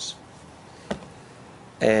values.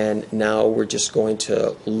 And now we're just going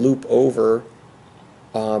to loop over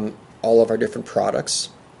all of our different products.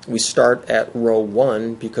 We start at row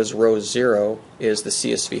 1 because row 0 is the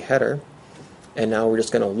CSV header, and now we're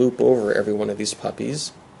just going to loop over every one of these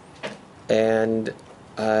puppies. And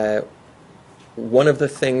one of the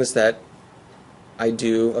things that I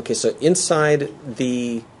do, okay, so inside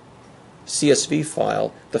the CSV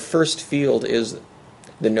file, the first field is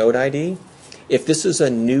the node ID. If this is a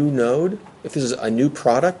new node, if this is a new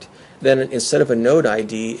product, then instead of a node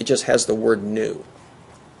ID, it just has the word new.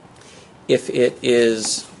 If it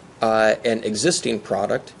is an existing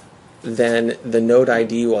product, then the node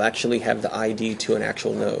ID will actually have the ID to an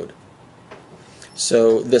actual node.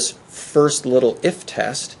 So this first little if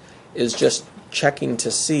test is just checking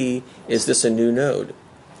to see, is this a new node?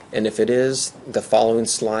 And if it is, the following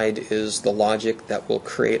slide is the logic that will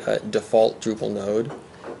create a default Drupal node.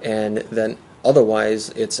 And then otherwise,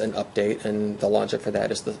 it's an update, and the logic for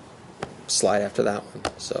that is the slide after that one.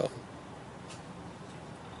 So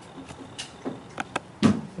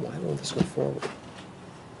why won't this go forward?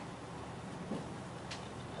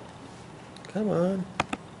 Come on.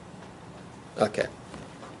 Okay.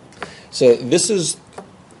 So this is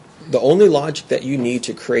the only logic that you need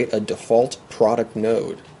to create a default product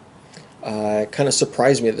node. It kind of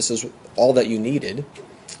surprised me that this is all that you needed.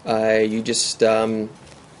 You just,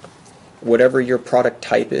 whatever your product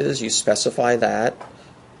type is, you specify that.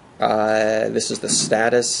 This is the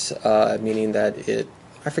status, meaning that it,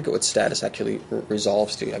 I forget what status actually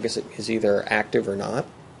resolves to. I guess it is either active or not.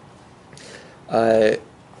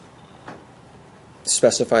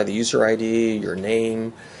 Specify the user ID, your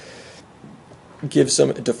name, give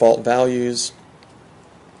some default values.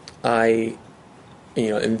 And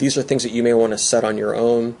these are things that you may want to set on your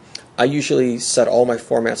own. I usually set all my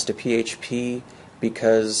formats to PHP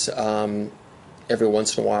because every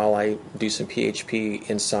once in a while I do some PHP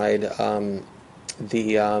inside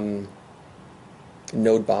the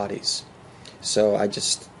node bodies. So I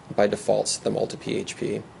just, by default, set them all to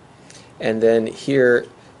PHP. And then here,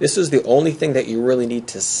 this is the only thing that you really need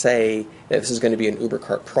to say that this is going to be an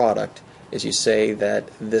Ubercart product, is you say that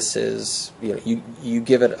this is, you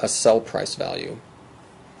give it a sell price value.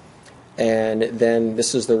 And then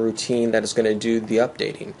this is the routine that is going to do the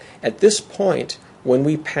updating. At this point, when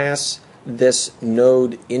we pass this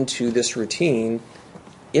node into this routine,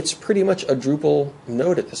 it's pretty much a Drupal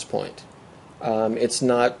node at this point. It's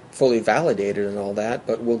not fully validated and all that,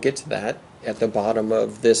 but we'll get to that at the bottom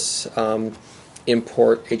of this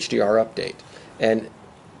import HDR update. And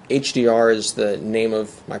HDR is the name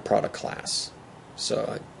of my product class.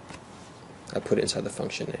 So I put it inside the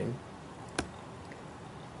function name.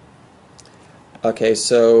 Okay,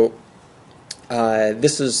 so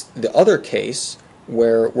this is the other case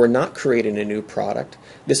where we're not creating a new product.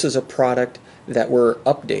 This is a product that we're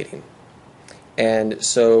updating. And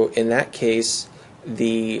so in that case,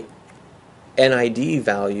 the NID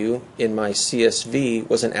value in my CSV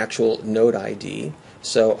was an actual node ID.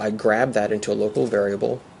 So I grab that into a local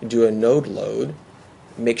variable, do a node load,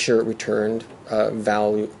 make sure it returned a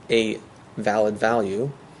valid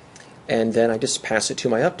value, and then I just pass it to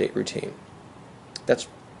my update routine. That's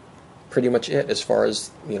pretty much it as far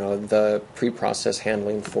as the pre-process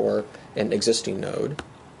handling for an existing node.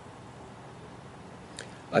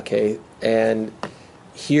 Okay, and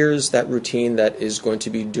here's that routine that is going to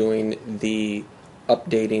be doing the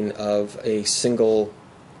updating of a single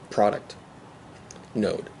product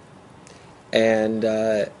node. And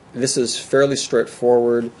this is fairly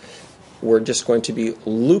straightforward. We're just going to be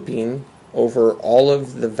looping over all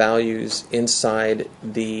of the values inside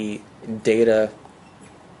the data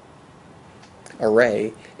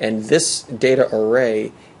array, and this data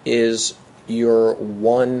array is your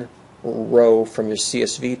one row from your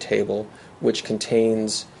CSV table, which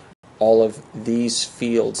contains all of these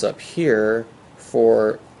fields up here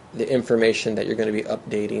for the information that you're going to be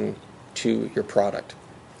updating to your product.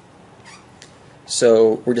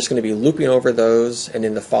 So we're just going to be looping over those, and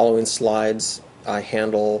in the following slides I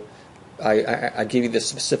give you the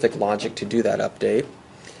specific logic to do that update.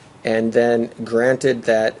 And then granted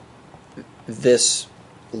that this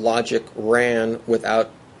logic ran without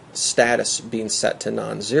status being set to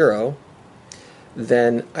non-zero,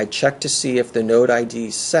 then I check to see if the node ID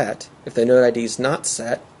is set. If the node ID is not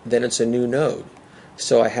set, then it's a new node.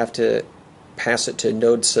 So I have to pass it to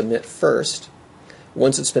node submit first.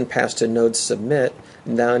 Once it's been passed to node submit,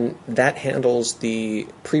 then that handles the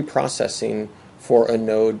pre-processing for a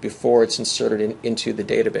node before it's inserted into the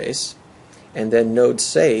database. And then node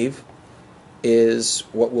save is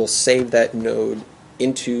what will save that node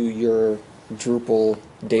into your Drupal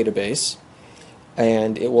database,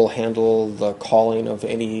 and it will handle the calling of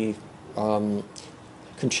any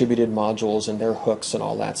contributed modules and their hooks and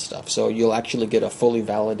all that stuff. So you'll actually get a fully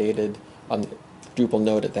validated Drupal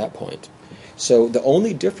node at that point. So the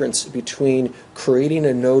only difference between creating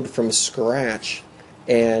a node from scratch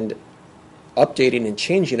and updating and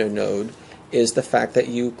changing a node is the fact that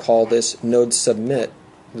you call this node submit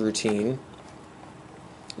routine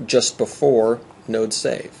just before node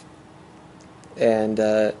save. And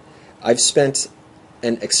I've spent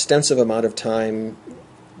an extensive amount of time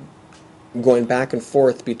going back and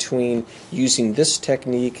forth between using this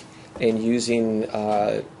technique and using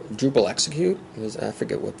Drupal execute. I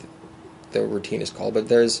forget what the routine is called, but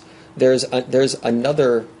there's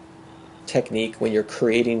another technique when you're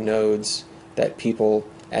creating nodes that people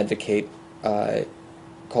advocate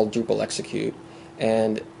called Drupal execute.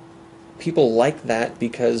 And people like that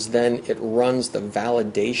because then it runs the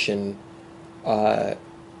validation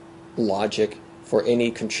logic for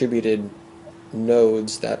any contributed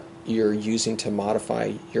nodes that you're using to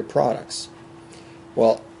modify your products.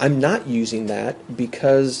 Well, I'm not using that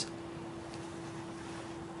because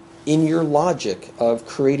in your logic of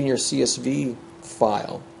creating your CSV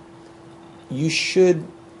file, you should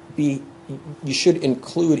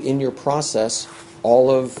include in your process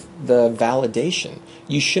all of the validation.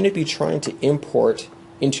 You shouldn't be trying to import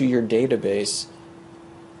into your database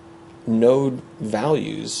node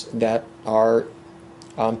values that are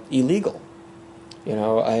illegal.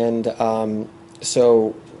 And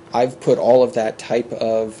so I've put all of that type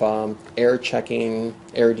of error checking,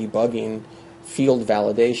 error debugging, field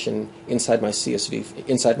validation inside my CSV,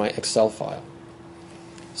 inside my Excel file.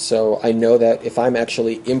 So I know that if I'm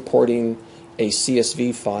actually importing a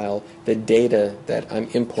CSV file, the data that I'm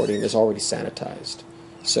importing is already sanitized.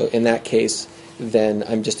 So in that case, then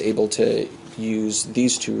I'm just able to use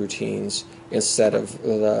these two routines instead of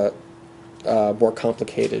the more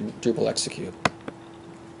complicated Drupal execute.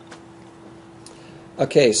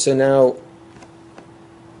 Okay, so now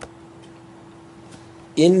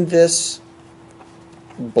in this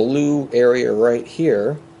blue area right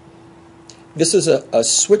here, this is a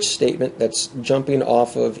switch statement that's jumping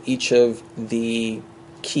off of each of the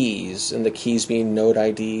keys, and the keys being node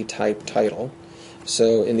ID, type, title.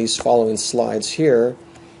 So in these following slides here,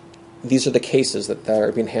 these are the cases that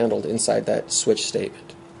are being handled inside that switch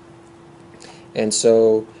statement. And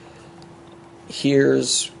so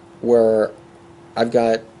here's where I've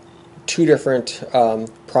got two different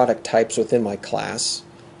product types within my class.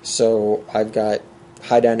 So I've got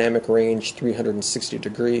high dynamic range 360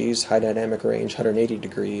 degrees, high dynamic range 180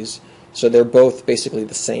 degrees. So they're both basically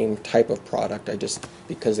the same type of product. I just,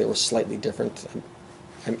 because they were slightly different,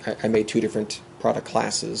 I made two different product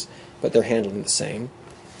classes, but they're handling the same.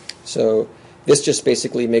 So this just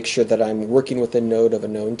basically makes sure that I'm working with a node of a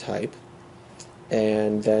known type,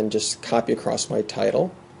 and then just copy across my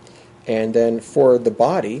title. And then for the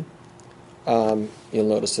body, you'll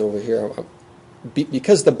notice over here,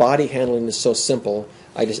 because the body handling is so simple,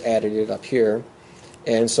 I just added it up here.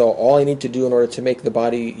 And so all I need to do in order to make the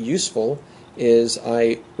body useful is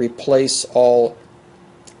I replace all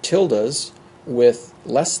tildes with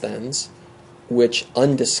less thans, which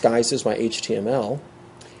undisguises my HTML.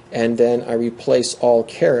 And then I replace all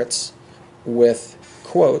carets with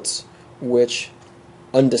quotes, which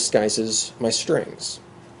undisguises my strings.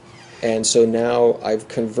 And so now I've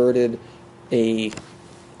converted a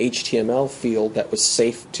HTML field that was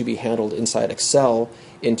safe to be handled inside Excel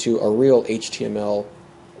into a real HTML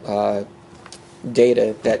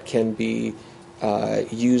data that can be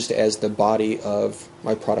used as the body of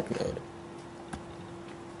my product node.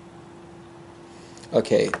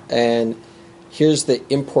 Okay, and here's the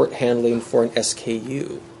import handling for an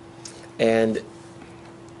SKU. And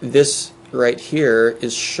this right here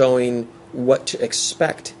is showing what to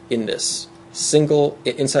expect in this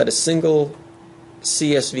inside a single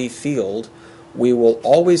CSV field. We will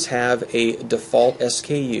always have a default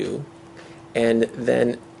SKU, and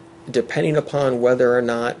then depending upon whether or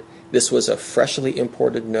not this was a freshly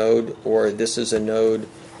imported node or this is a node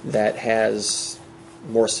that has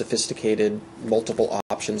more sophisticated multiple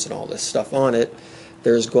options and all this stuff on it,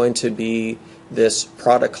 there's going to be this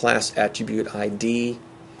product class attribute ID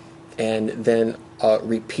and then a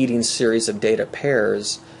repeating series of data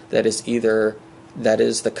pairs that is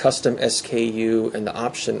the custom SKU and the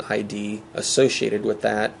option ID associated with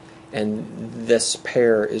that, and this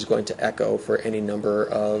pair is going to echo for any number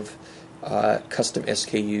of custom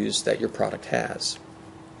SKUs that your product has.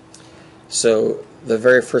 So the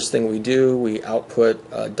very first thing we do, we output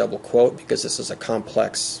a double quote because this is a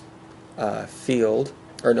complex field,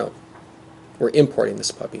 or no, we're importing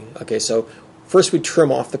this puppy. Okay, so first we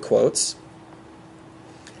trim off the quotes,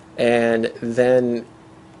 and then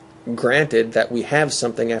granted that we have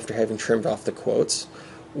something after having trimmed off the quotes,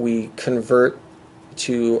 we convert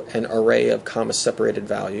to an array of comma-separated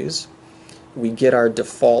values. We get our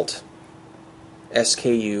default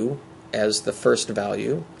SKU as the first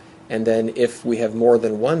value, and then if we have more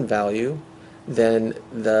than one value, then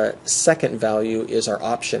the second value is our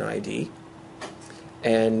option ID.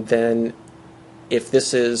 And then if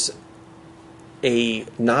this is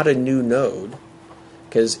not a new node,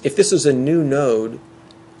 because if this is a new node,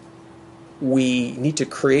 we need to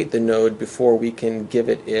create the node before we can give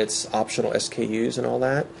it its optional SKUs and all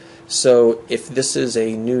that. So if this is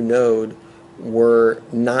a new node, we're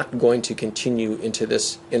not going to continue into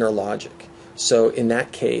this inner logic. So in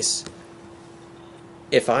that case,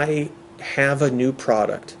 if I have a new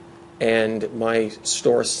product and my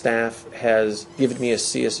store staff has given me a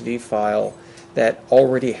CSV file that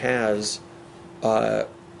already has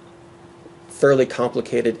fairly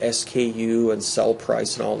complicated SKU and sell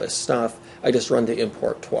price and all this stuff, I just run the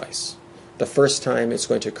import twice. The first time it's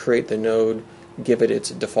going to create the node, give it its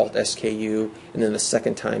default SKU, and then the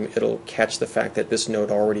second time it'll catch the fact that this node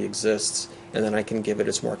already exists, and then I can give it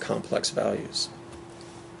its more complex values.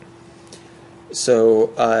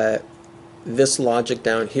 So this logic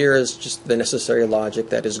down here is just the necessary logic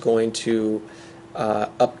that is going to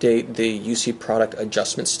update the UC product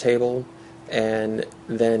adjustments table, and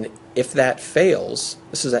then if that fails,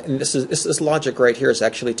 this logic right here is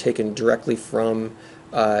actually taken directly from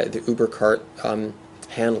the Ubercart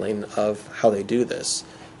handling of how they do this.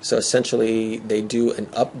 So essentially, they do an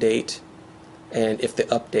update, and if the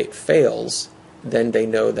update fails, then they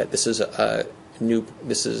know that this is a new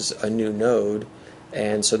node,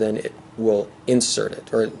 and so then it will insert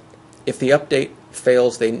it. Or if the update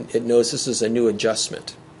fails, it knows this is a new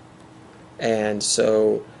adjustment, and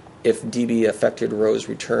so if DB affected rows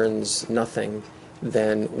returns nothing,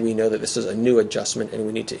 then we know that this is a new adjustment and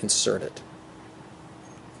we need to insert it.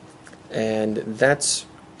 And this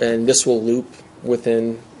will loop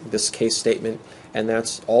within this case statement, and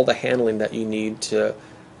that's all the handling that you need to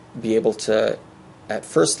be able to, at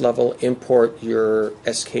first level, import your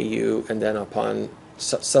SKU, and then upon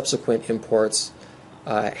subsequent imports,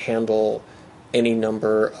 handle any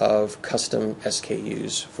number of custom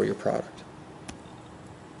SKUs for your product.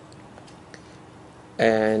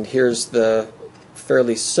 And here's the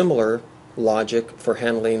fairly similar logic for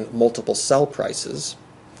handling multiple sell prices.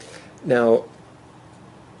 Now,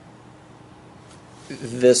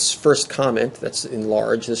 this first comment that's in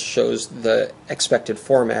large, this shows the expected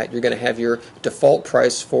format. You're going to have your default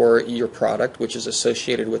price for your product, which is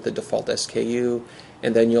associated with the default SKU,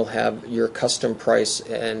 and then you'll have your custom price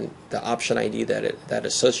and the option ID that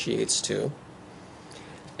associates to.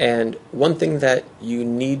 And one thing that you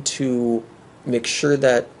need to make sure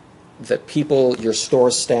that people, your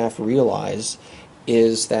store staff, realize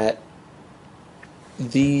is that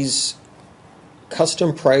these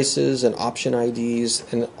custom prices and option IDs,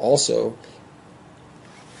 and also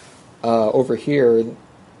over here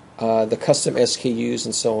the custom SKUs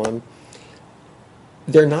and so on,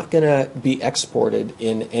 they're not going to be exported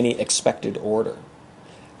in any expected order.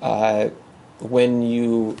 When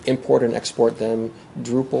you import and export them,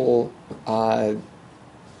 Drupal,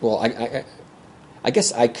 I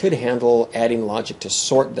guess I could handle adding logic to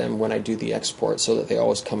sort them when I do the export so that they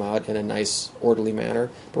always come out in a nice, orderly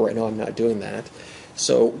manner, but right now I'm not doing that.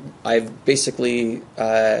 So I've basically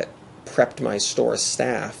prepped my store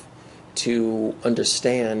staff to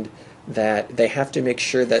understand that they have to make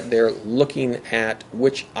sure that they're looking at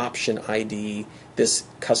which option ID this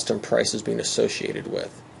custom price is being associated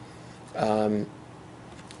with.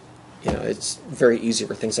 It's very easy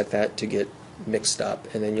for things like that to get mixed up,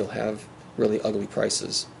 and then you'll have really ugly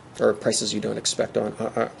prices, or prices you don't expect on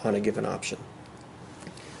a given option.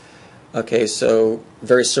 Okay, so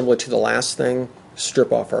very similar to the last thing,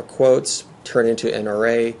 strip off our quotes, turn into an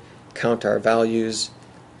array, count our values,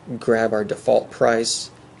 grab our default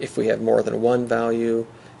price. If we have more than one value,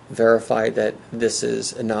 verify that this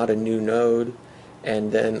is not a new node,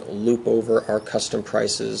 and then loop over our custom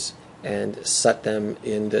prices and set them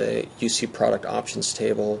in the UC product options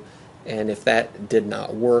table. And if that did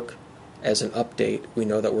not work, as an update, we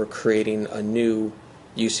know that we're creating a new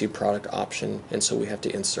UC product option, and so we have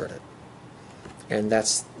to insert it. And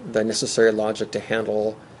that's the necessary logic to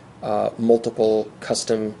handle multiple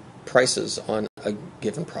custom prices on a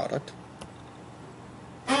given product.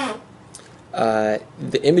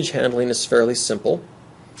 The image handling is fairly simple.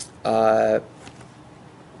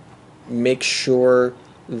 Make sure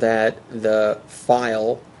that the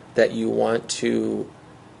file that you want to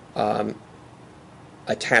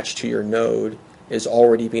attached to your node is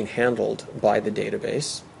already being handled by the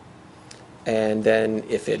database. And then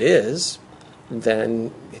if it is,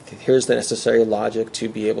 then here's the necessary logic to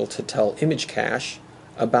be able to tell image cache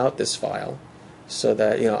about this file, so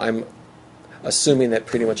that, I'm assuming that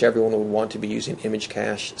pretty much everyone would want to be using image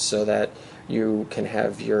cache so that you can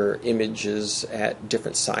have your images at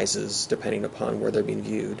different sizes depending upon where they're being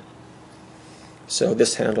viewed. So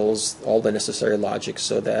this handles all the necessary logic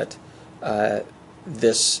so that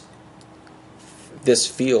this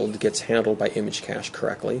field gets handled by image cache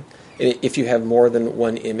correctly. If you have more than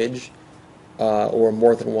one image or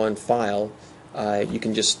more than one file, you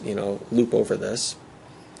can just loop over this.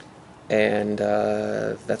 And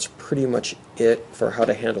that's pretty much it for how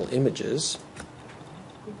to handle images.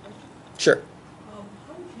 Quick question. Sure. How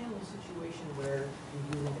do you handle a situation where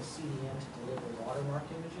you're using a CDN to deliver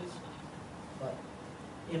watermarked images, but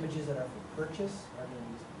images that are for purchase are going to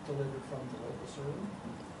be delivered from the local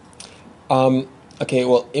server? Okay,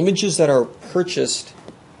 well, images that are purchased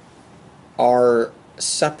are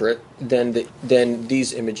separate than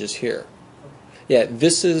these images here. Yeah,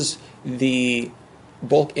 this is the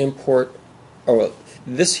bulk import. Oh, well,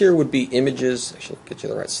 this here would be images. Actually, I'll get you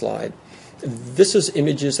the right slide. This is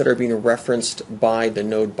images that are being referenced by the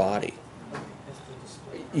node body. Okay, that's the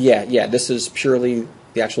display. Yeah. This is purely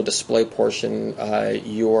the actual display portion.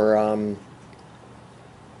 Your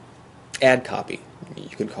ad copy,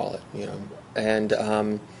 you could call it.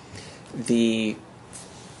 And the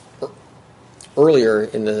earlier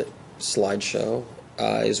in the slideshow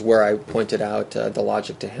is where I pointed out the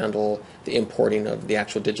logic to handle the importing of the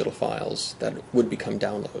actual digital files that would become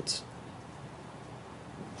downloads.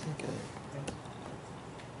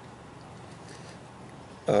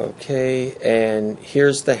 Okay, and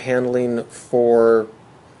here's the handling for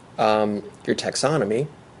your taxonomy.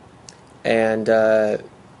 And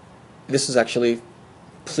this is actually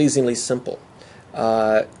pleasingly simple.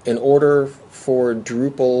 In order for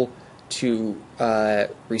Drupal to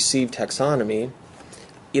receive taxonomy,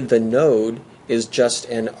 the node is just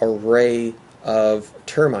an array of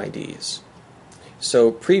term IDs.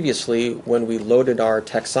 So previously, when we loaded our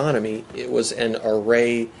taxonomy, it was an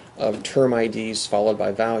array of term IDs followed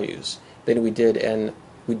by values. Then we did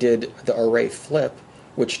the array flip,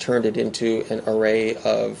 which turned it into an array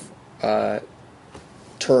of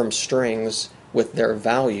term strings with their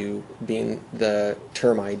value being the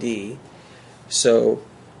term ID. So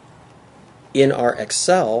in our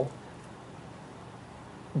Excel,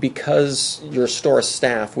 because your store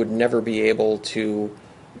staff would never be able to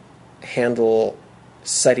handle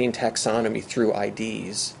setting taxonomy through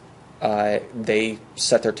IDs, they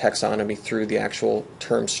set their taxonomy through the actual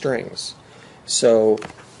term strings. So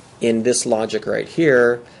in this logic right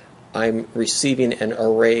here, I'm receiving an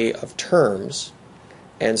array of terms,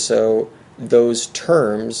 and so those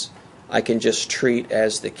terms I can just treat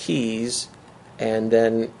as the keys, and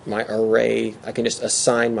then my array, I can just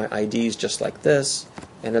assign my IDs just like this,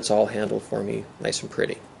 and it's all handled for me nice and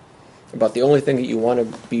pretty. But the only thing that you want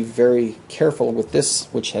to be very careful with this,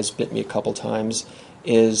 which has bit me a couple times,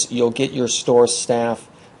 is you'll get your store staff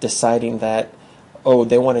deciding that, oh,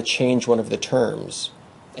 they want to change one of the terms,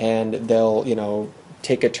 and they'll,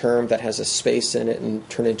 take a term that has a space in it and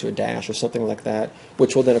turn it into a dash or something like that,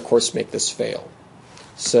 which will then, of course, make this fail.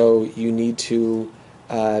 So you need to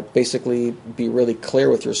basically be really clear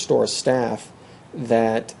with your store staff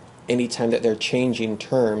that anytime that they're changing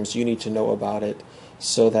terms, you need to know about it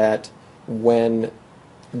so that when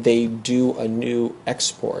they do a new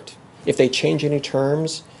export, if they change any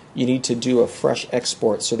terms, you need to do a fresh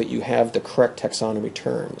export so that you have the correct taxonomy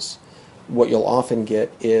terms. What you'll often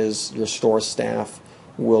get is your store staff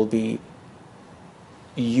will be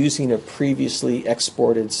using a previously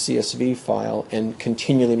exported CSV file and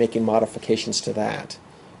continually making modifications to that,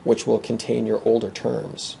 which will contain your older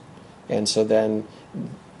terms. And so then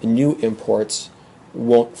new imports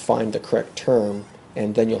won't find the correct term,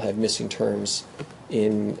 and then you'll have missing terms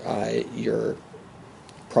in your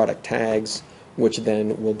product tags, which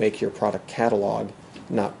then will make your product catalog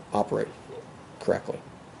not operate correctly.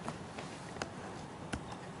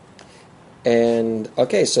 And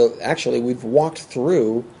okay, so actually we've walked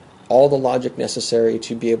through all the logic necessary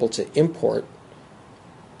to be able to import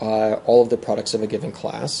all of the products of a given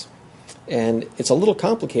class. And it's a little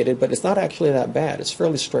complicated, but it's not actually that bad. It's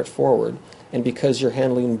fairly straightforward. And because you're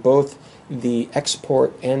handling both the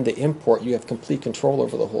export and the import, you have complete control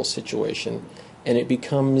over the whole situation. And it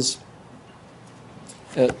becomes,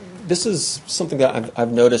 this is something that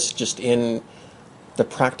I've noticed just in the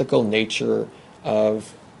practical nature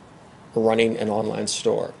of running an online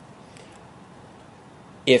store.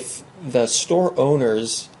 If the store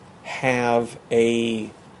owners have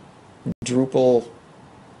a Drupal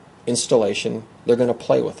installation, they're going to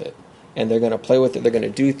play with it. And they're going to play with it, they're going to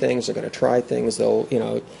do things, they're going to try things,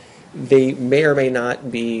 they may or may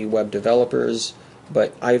not be web developers,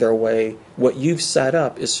 but either way, what you've set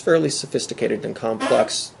up is fairly sophisticated and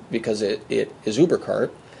complex because it is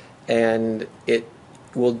Ubercart, and it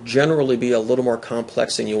will generally be a little more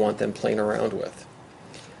complex than you want them playing around with.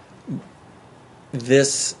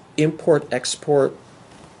 This import-export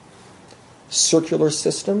circular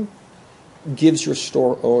system gives your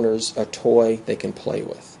store owners a toy they can play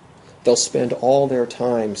with. They'll spend all their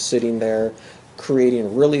time sitting there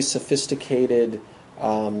creating really sophisticated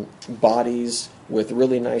bodies with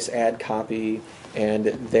really nice ad copy, and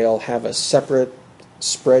they'll have a separate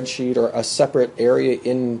spreadsheet or a separate area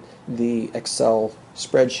in the Excel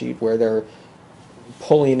spreadsheet where they're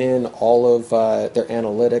pulling in all of their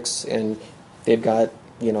analytics, and they've got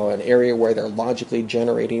an area where they're logically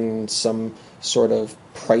generating some sort of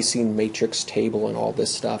pricing matrix table and all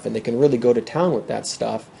this stuff, and they can really go to town with that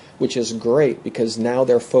stuff, which is great because now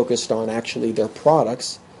they're focused on actually their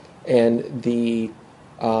products and the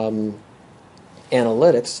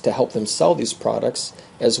analytics to help them sell these products,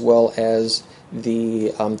 as well as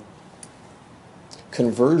the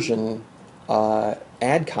conversion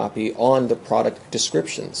ad copy on the product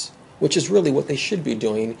descriptions, which is really what they should be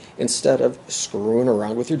doing instead of screwing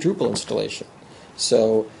around with your Drupal installation.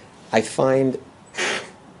 So I find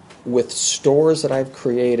with stores that I've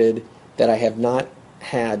created that I have not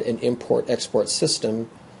had an import-export system,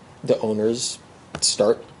 the owners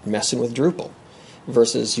start messing with Drupal.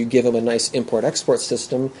 Versus you give them a nice import-export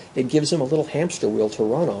system, it gives them a little hamster wheel to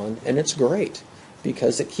run on, and it's great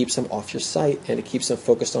because it keeps them off your site and it keeps them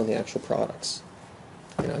focused on the actual products.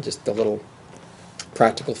 Just a little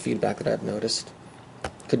practical feedback that I've noticed.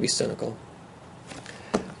 Could be cynical.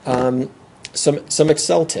 Some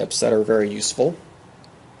Excel tips that are very useful.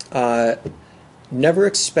 Never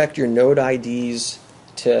expect your node IDs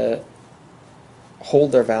to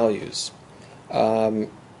hold their values.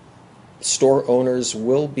 Store owners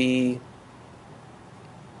will be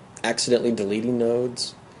accidentally deleting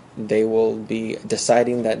nodes. They will be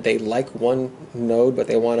deciding that they like one node, but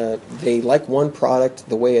they like one product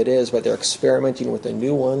the way it is, but they're experimenting with a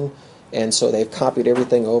new one, and so they've copied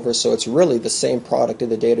everything over, so it's really the same product in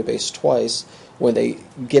the database twice. When they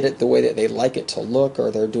get it the way that they like it to look,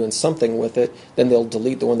 or they're doing something with it, then they'll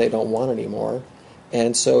delete the one they don't want anymore.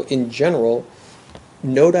 And so in general,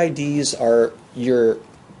 node IDs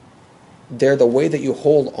they're the way that you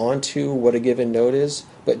hold on to what a given node is,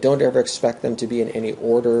 but don't ever expect them to be in any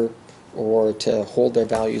order or to hold their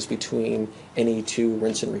values between any two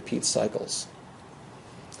rinse and repeat cycles.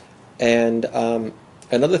 And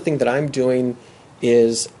another thing that I'm doing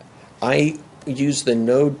is I use the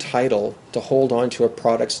node title to hold on to a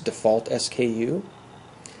product's default SKU,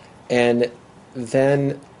 and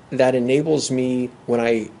then that enables me, when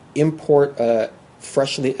I import a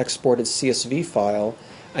freshly exported CSV file,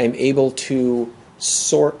 I'm able to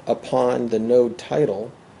sort upon the node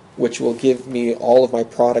title, which will give me all of my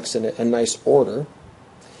products in a nice order.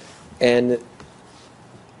 And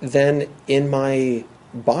then in my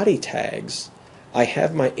body tags, I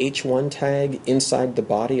have my H1 tag inside the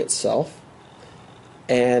body itself.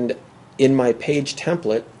 And in my page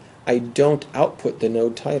template, I don't output the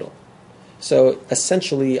node title. So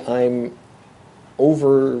essentially, I'm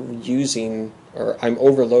overusing, or I'm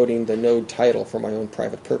overloading the node title for my own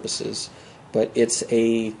private purposes, but it's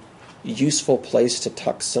a useful place to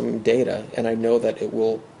tuck some data, and I know that it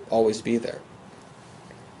will always be there.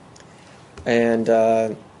 And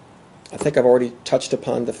I think I've already touched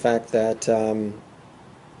upon the fact that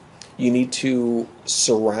you need to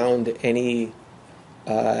surround any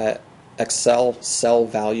Excel cell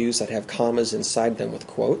values that have commas inside them with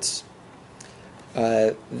quotes.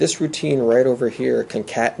 This routine right over here,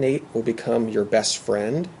 concatenate, will become your best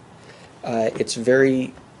friend. It's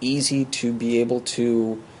very easy to be able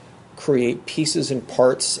to create pieces and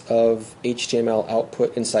parts of HTML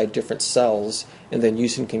output inside different cells, and then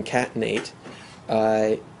using concatenate,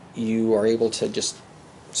 you are able to just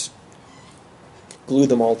glue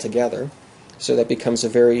them all together. So that becomes a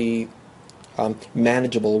very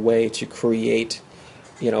manageable way to create,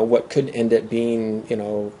 what could end up being,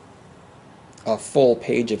 a full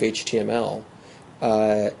page of HTML,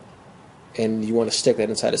 and you want to stick that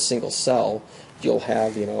inside a single cell. You'll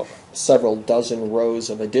have, several dozen rows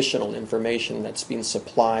of additional information that's being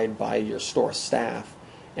supplied by your store staff,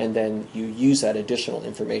 and then you use that additional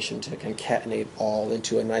information to concatenate all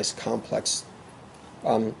into a nice complex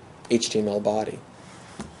HTML body.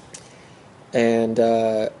 And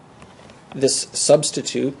this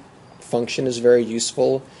substitute function is very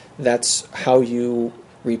useful. That's how you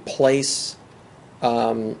replace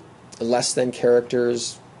less than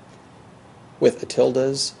characters with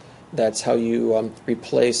tildes. That's how you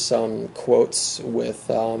replace quotes with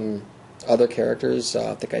other characters.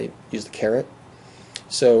 I think I used the caret.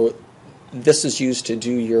 So this is used to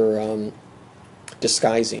do your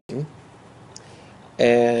disguising.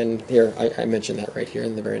 And here, I mentioned that right here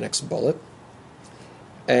in the very next bullet.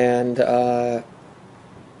 And and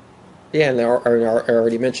I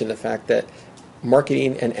already mentioned the fact that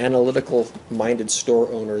marketing and analytical-minded store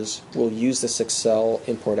owners will use this Excel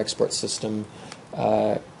import-export system.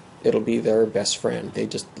 It'll be their best friend. They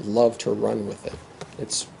just love to run with it.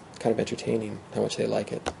 it's kind of entertaining how much they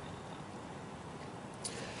like it.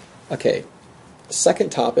 Okay,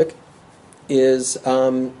 second topic is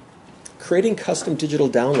creating custom digital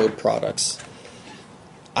download products.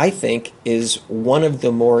 I think is one of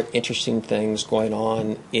the more interesting things going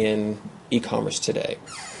on in e-commerce today.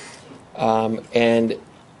 And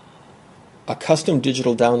a custom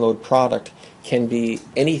digital download product can be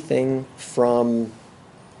anything from,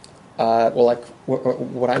 like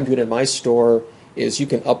what I'm doing in my store is you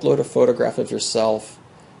can upload a photograph of yourself,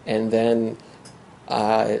 and then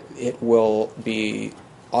it will be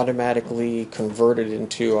automatically converted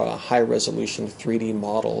into a high-resolution 3D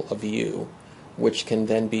model of you, which can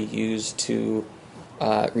then be used to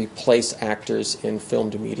replace actors in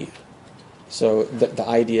filmed media. So the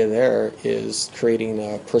idea there is creating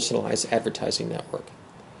a personalized advertising network.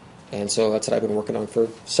 And so that's what I've been working on for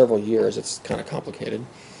several years. It's kind of complicated.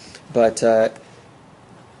 But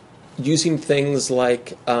using things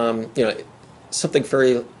like, something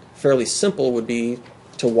fairly simple would be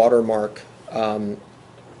to watermark an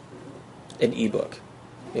ebook,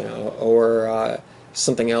 or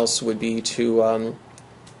something else would be to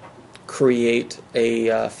create a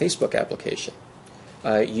Facebook application.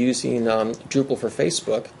 Using Drupal for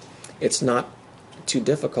Facebook, it's not too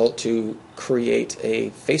difficult to create a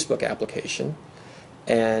Facebook application,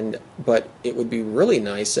 but it would be really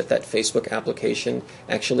nice if that Facebook application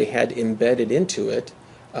actually had embedded into it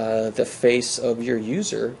the face of your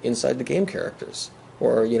user inside the game characters,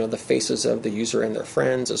 or the faces of the user and their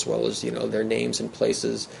friends, as well as their names and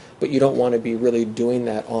places. But you don't want to be really doing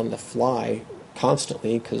that on the fly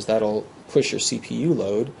constantly, because that'll push your CPU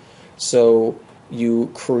load. So you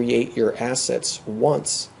create your assets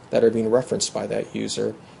once that are being referenced by that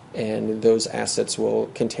user, and those assets will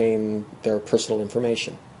contain their personal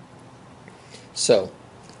information. So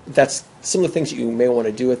that's some of the things you may want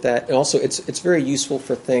to do with that. And also it's very useful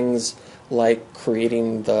for things like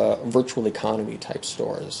creating the virtual economy type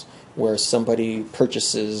stores, where somebody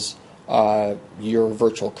purchases your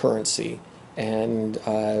virtual currency, and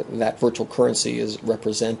that virtual currency is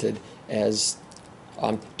represented as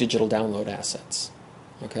digital download assets.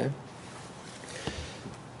 Okay?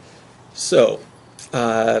 So,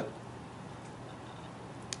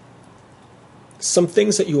 some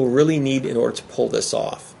things that you'll really need in order to pull this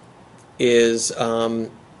off is you're going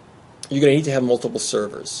to need to have multiple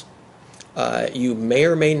servers. You may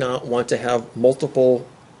or may not want to have multiple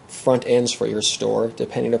front ends for your store,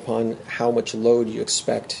 depending upon how much load you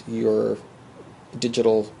expect your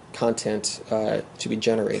digital content to be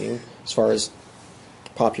generating as far as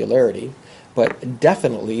popularity. But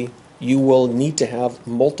definitely you will need to have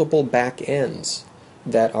multiple back ends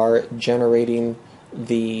that are generating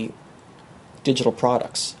the digital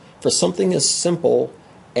products. For something as simple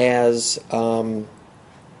as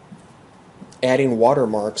adding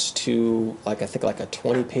watermarks to, I think a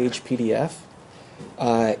 20-page PDF,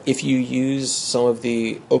 if you use some of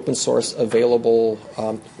the open source available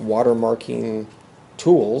watermarking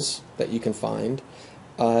tools that you can find,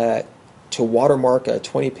 to watermark a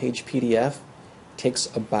 20-page PDF takes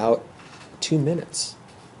about 2 minutes,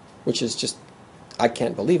 which is just, I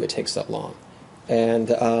can't believe it takes that long. And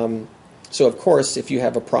so, of course, if you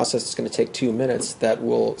have a process that's going to take 2 minutes, that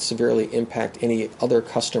will severely impact any other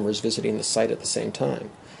customers visiting the site at the same time.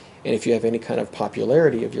 And if you have any kind of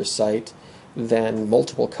popularity of your site, then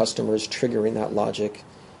multiple customers triggering that logic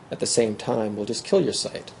at the same time will just kill your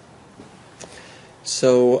site.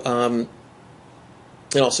 So, and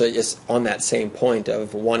also just on that same point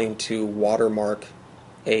of wanting to watermark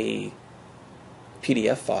a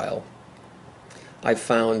PDF file, I've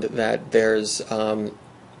found that there's other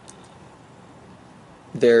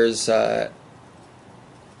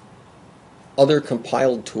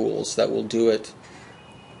compiled tools that will do it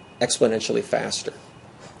exponentially faster.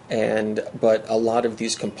 But a lot of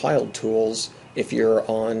these compiled tools, if you're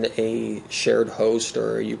on a shared host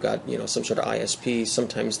or you've got some sort of ISP,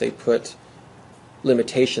 sometimes they put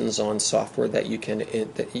limitations on software that you can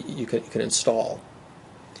install,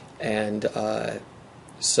 and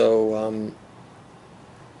so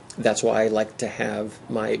that's why I like to have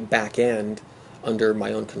my back end under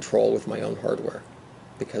my own control with my own hardware,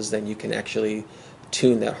 because then you can actually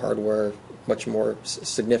tune that hardware much more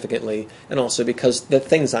significantly. And also because the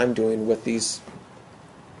things I'm doing with these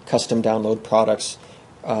custom download products,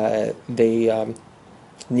 they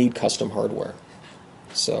need custom hardware.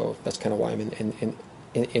 So that's kind of why I'm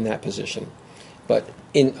in that position. But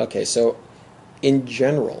so in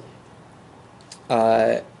general,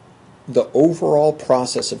 the overall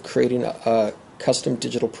process of creating a custom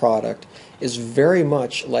digital product is very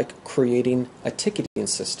much like creating a ticketing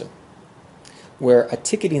system, where a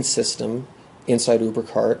ticketing system inside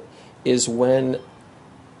Ubercart is when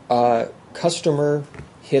a customer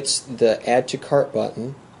hits the Add to Cart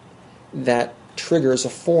button, that triggers a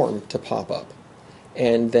form to pop up.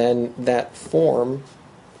 And then that form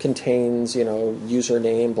contains,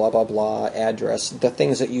 username, blah, blah, blah, address, the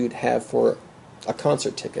things that you'd have for a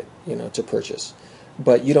concert ticket, to purchase.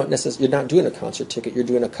 But you're not doing a concert ticket, you're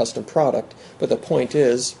doing a custom product. But the point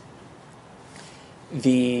is,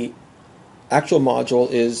 the actual module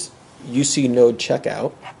is UC Node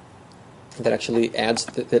Checkout that actually adds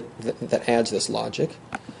that adds this logic.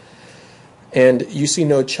 And UC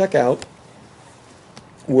Node Checkout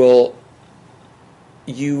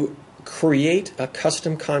you create a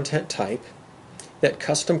custom content type. That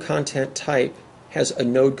custom content type has a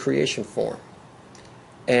node creation form.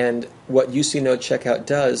 And what UC Node Checkout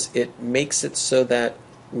does, it makes it so that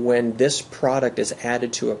when this product is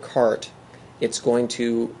added to a cart, it's going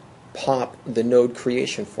to pop the node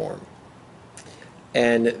creation form.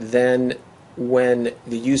 And then when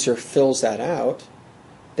the user fills that out,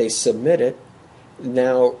 they submit it,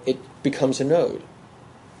 now it becomes a node.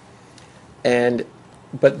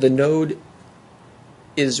 But the node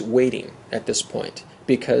is waiting at this point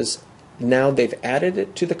because now they've added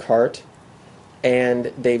it to the cart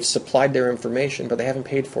and they've supplied their information, but they haven't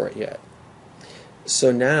paid for it yet.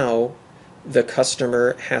 So now the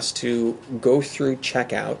customer has to go through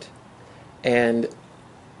checkout, and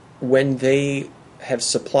when they have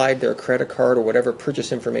supplied their credit card or whatever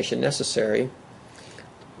purchase information necessary,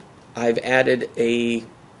 I've added a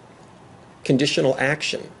conditional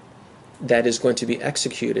action that is going to be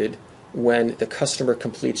executed when the customer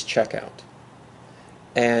completes checkout.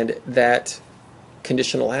 And that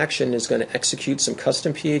conditional action is going to execute some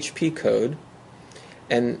custom PHP code,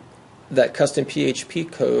 and that custom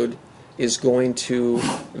PHP code is going to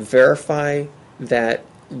verify that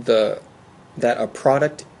a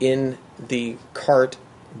product in the cart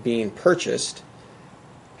being purchased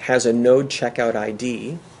has a node checkout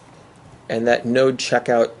ID, and that node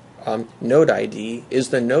checkout node ID is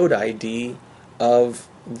the node ID of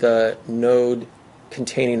the node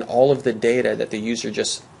containing all of the data that the user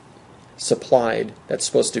just supplied that's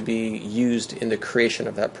supposed to be used in the creation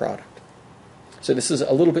of that product. So this is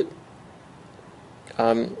a little bit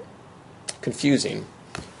confusing.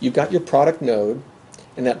 You've got your product node,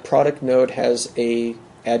 and that product node has a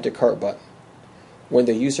Add to Cart button. When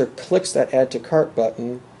the user clicks that Add to Cart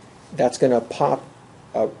button, that's going to pop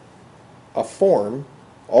a form.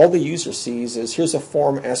 All the user sees is, here's a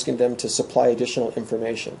form asking them to supply additional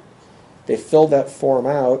information. They fill that form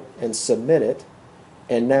out and submit it,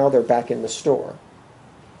 and now they're back in the store.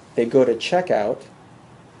 They go to checkout.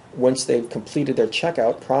 Once they've completed their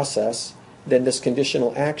checkout process, then this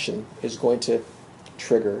conditional action is going to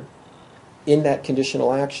trigger. In that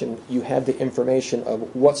conditional action, you have the information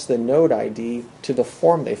of what's the node ID to the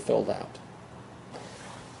form they filled out.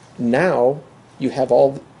 Now you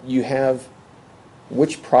have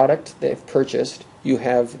which product they've purchased, you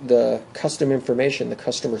have the custom information the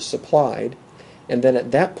customer supplied, and then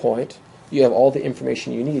at that point you have all the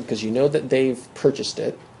information you need because you know that they've purchased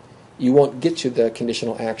it. You won't get to the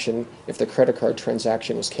conditional action if the credit card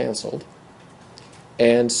transaction was canceled.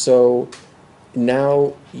 And so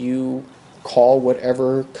now you call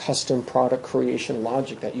whatever custom product creation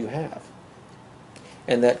logic that you have.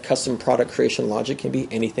 And that custom product creation logic can be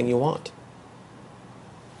anything you want.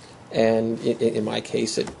 And in my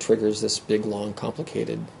case, it triggers this big, long,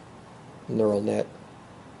 complicated neural net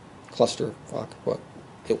cluster.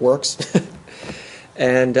 It works.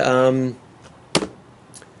 And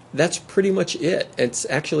that's pretty much it. It's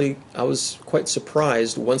actually, I was quite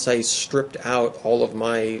surprised once I stripped out all of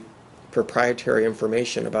my proprietary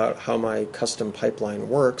information about how my custom pipeline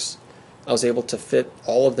works. I was able to fit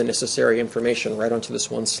all of the necessary information right onto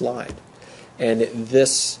this one slide. And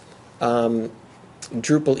this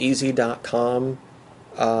DrupalEasy.com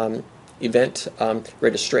event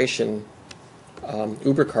registration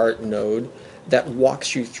Ubercart node that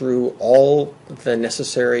walks you through all the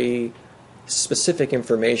necessary specific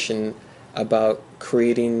information about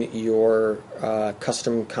creating your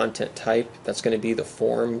custom content type. That's going to be the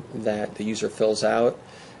form that the user fills out,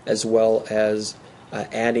 as well as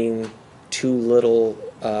adding two little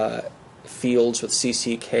fields with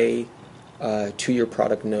CCK to your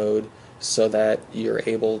product node so that you're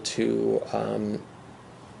able to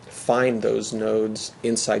find those nodes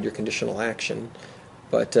inside your conditional action.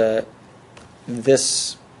 But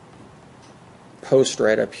this post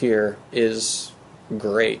right up here is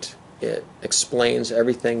great. It explains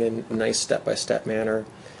everything in a nice step-by-step manner,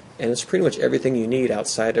 and it's pretty much everything you need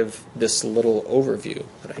outside of this little overview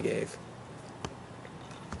that I gave.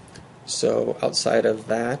 So outside of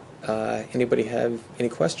that, Anybody have any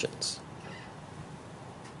questions?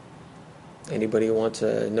 Anybody want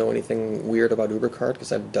to know anything weird about Ubercart?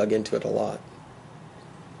 Because I've dug into it a lot.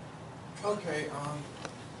 Okay,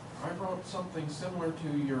 I wrote something similar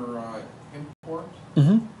to your import,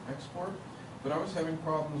 export, but I was having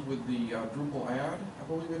problems with the Drupal add, I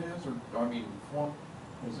believe it is, or I mean, form,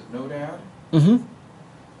 is it node add?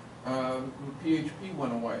 PHP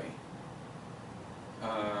went away.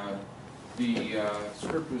 The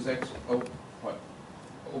script was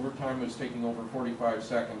overtime was taking over 45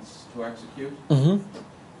 seconds to execute.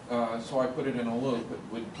 So I put it in a loop. It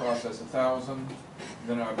would process 1,000,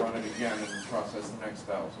 then I'd run it again and process the next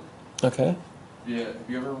 1,000. Okay. Do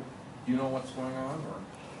you know what's going on?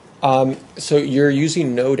 Or? So you're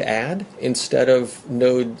using node add instead of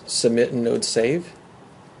node submit and node save?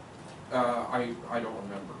 I don't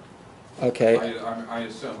remember. Okay. I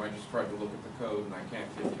assume. I just tried to look at the code and I can't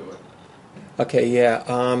get to it. Okay, yeah.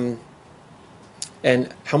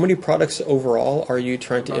 And how many products overall are you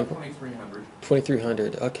trying to import? 2,300.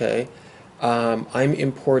 2,300, okay. I'm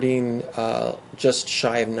importing just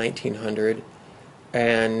shy of 1,900,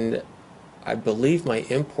 and I believe my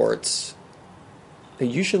imports, they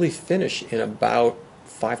usually finish in about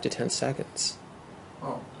 5 to 10 seconds.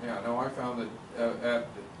 Oh, yeah, no, I found that at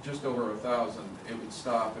just over 1,000, it would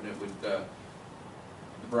stop and it would, the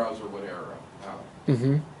browser would error out. Is it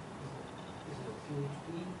a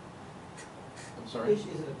PHP? I'm sorry? Is it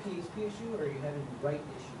a PHP issue, or are you having write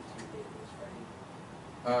issues to your database,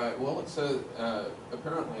 right? Well, it's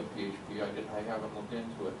apparently a PHP. I haven't looked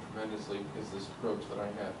into it tremendously because this approach that I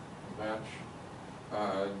had, batch,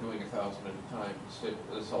 doing 1,000 at a time,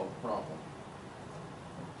 solved the problem.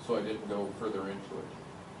 So I didn't go further into it.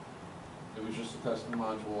 It was just a custom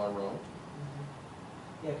module I wrote.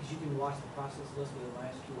 Yeah, because you can watch the process list with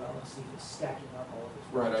MySQL and see if it's stacking up all of its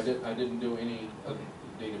Right. rows. I didn't do any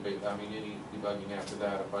database. I mean, any debugging after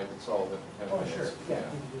that. If I could solve it in 10 Oh, minutes. sure, yeah, you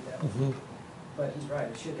can do that. But he's right,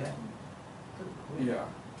 it should happen pretty quick. Yeah.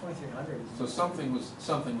 2,300 is... So something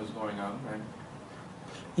was going on, right?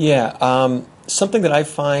 Yeah, something that I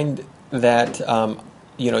find that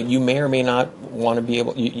you may or may not want to be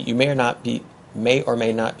able, you may or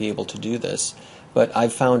may not be able to do this, but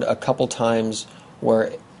I've found a couple times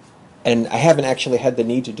where, and I haven't actually had the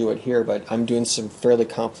need to do it here, but I'm doing some fairly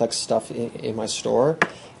complex stuff in my store,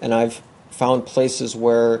 and I've found places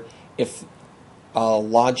where if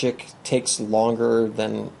logic takes longer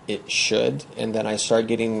than it should, and then I start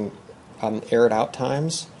getting errored out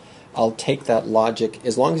times, I'll take that logic,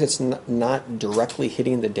 as long as it's not directly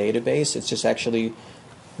hitting the database, it's just actually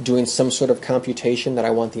doing some sort of computation that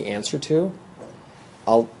I want the answer to,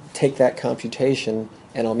 I'll take that computation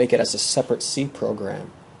and I'll make it as a separate C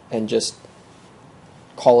program and just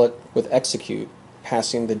call it with execute,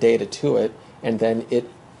 passing the data to it, and then it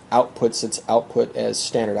outputs its output as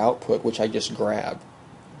standard output, which I just grab.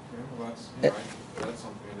 Okay, well that's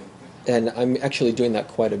something I didn't think. And I'm actually doing that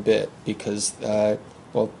quite a bit because,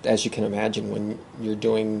 well, as you can imagine, when you're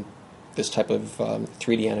doing this type of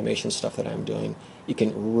 3D animation stuff that I'm doing, you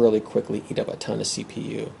can really quickly eat up a ton of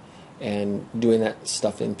CPU. And doing that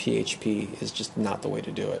stuff in PHP is just not the way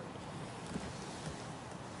to do it.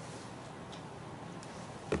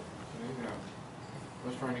 I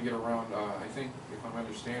was trying to get around, I think, if I'm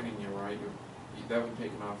understanding you right, that would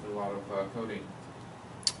take an awfully lot of coding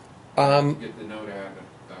to get the node add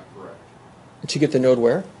correct. To get the node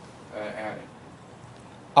where? Adding.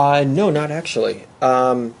 No, not actually.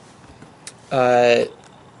 Let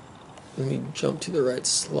me jump to the right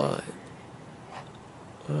slide.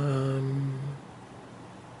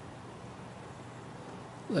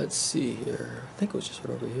 Let's see here. I think it was just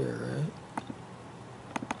right over here, right?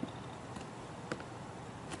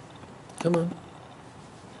 Come on.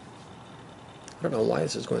 I don't know why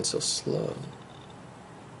this is going so slow.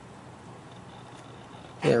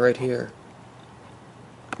 Yeah, right here.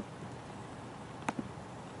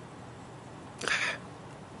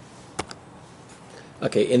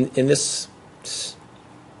 Okay, in this...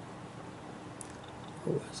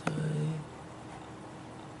 Where was I?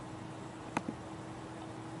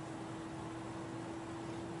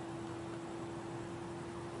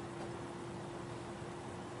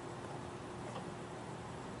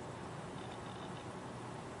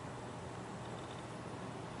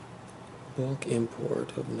 Bulk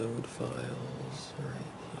import of node files right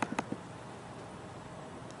here.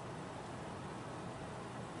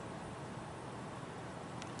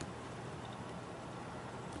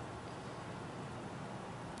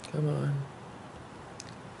 Come on.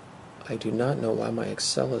 I do not know why my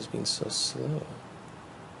Excel is being so slow.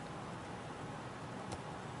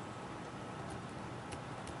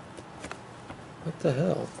 What the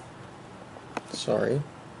hell? Sorry.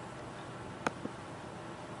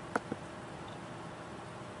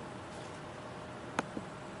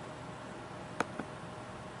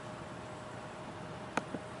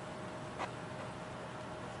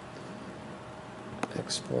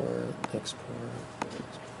 Export, export.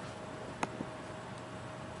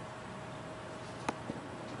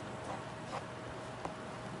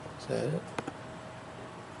 Is that it?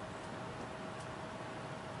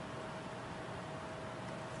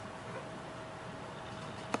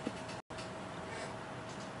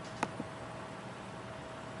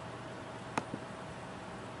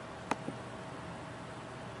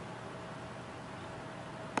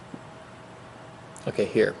 Okay,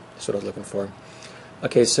 here. That's what I was looking for.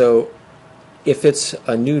 Okay, so if it's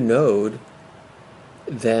a new node,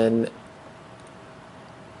 then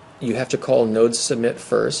you have to call node submit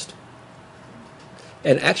first.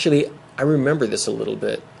 And actually, I remember this a little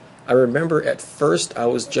bit. I remember at first I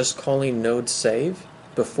was just calling node save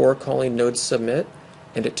before calling node submit,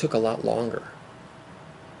 and it took a lot longer.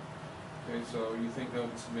 Okay, so you think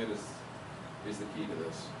node submit is the key to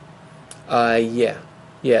this? Yeah.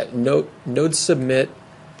 Node submit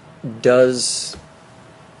does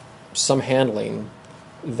some handling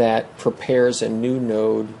that prepares a new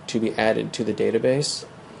node to be added to the database.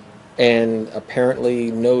 And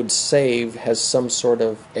apparently node save has some sort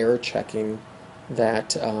of error checking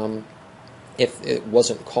that if it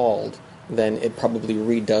wasn't called, then it probably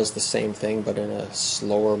redoes the same thing but in a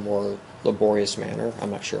slower, more laborious manner.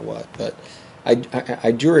 I'm not sure what, but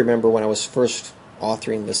I do remember when I was first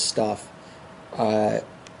authoring this stuff, I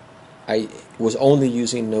was only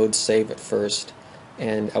using node save at first,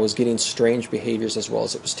 and I was getting strange behaviors as well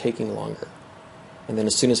as it was taking longer. And then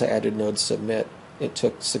as soon as I added node submit, it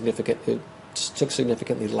took significantly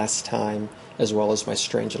less time, as well as my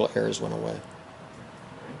strange little errors went away.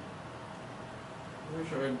 I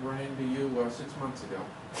wish I had run into you 6 months ago.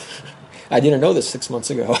 I didn't know this 6 months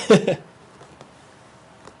ago.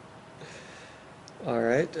 All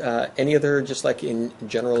right. Any other, just like in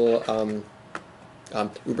general,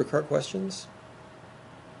 Ubercart questions?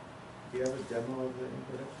 Do you have a demo of the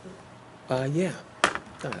input expert? Yeah.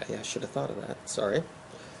 Yeah, I should have thought of that. Sorry.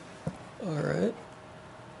 All right.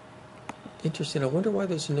 Interesting. I wonder why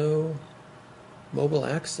there's no mobile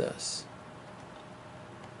access.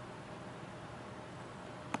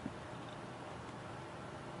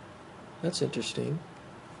 That's interesting.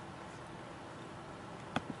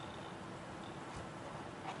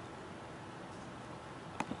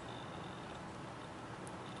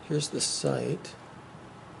 Here's the site.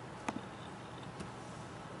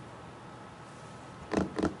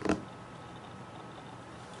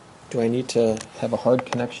 Do I need to have a hard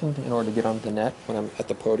connection in order to get on the net when I'm at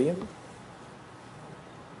the podium?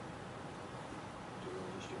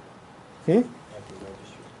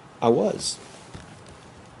 I was.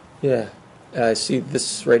 Yeah. See,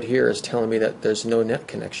 this right here is telling me that there's no net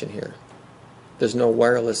connection here. There's no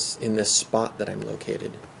wireless in this spot that I'm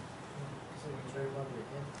located. So it's very lovely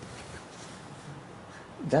again.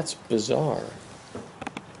 That's bizarre.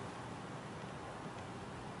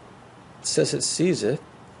 It says it sees it.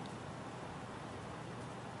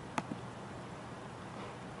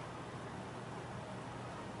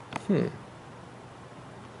 Do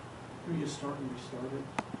you start and restart it?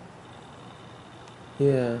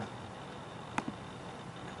 Yeah.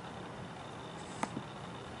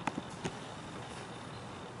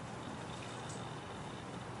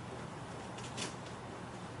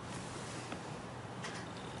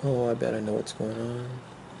 Oh, I bet I know what's going on.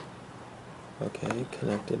 Okay,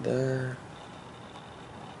 connected there.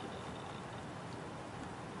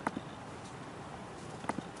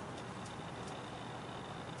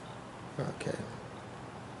 Okay.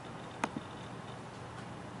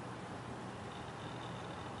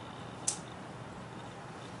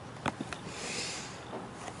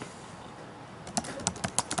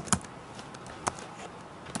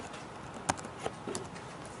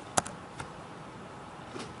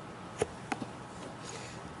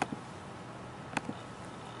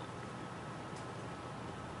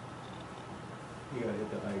 You gotta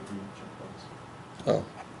hit the I agree checkbox. Oh,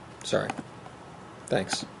 sorry.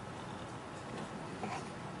 Thanks.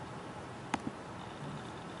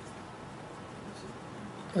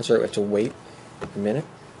 I'm sorry, we have to wait a minute.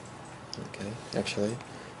 Okay, actually,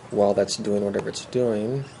 while that's doing whatever it's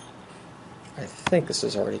doing, I think this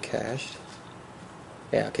is already cached.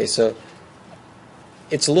 Yeah, okay, so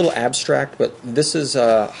it's a little abstract, but this is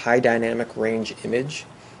a high dynamic range image.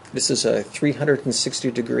 This is a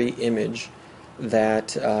 360-degree image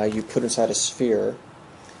that you put inside a sphere,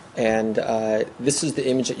 and this is the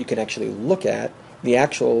image that you can actually look at. The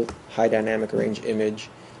actual high dynamic range image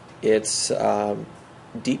It's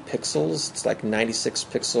deep pixels. It's like 96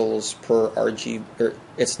 pixels per RGB, or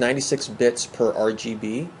it's 96 bits per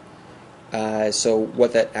RGB. So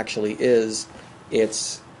what that actually is,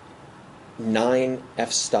 it's 9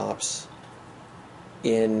 f-stops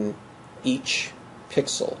in each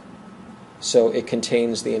pixel. So it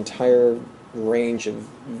contains the entire range of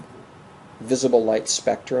visible light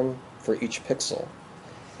spectrum for each pixel.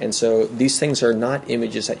 And so these things are not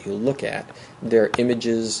images that you look at. They're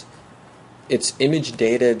images, it's image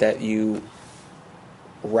data that you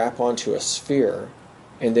wrap onto a sphere,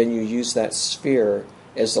 and then you use that sphere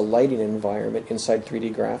as the lighting environment inside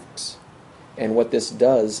 3D graphics. And what this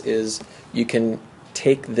does is you can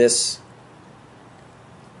take this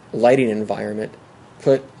lighting environment,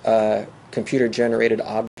 put a computer-generated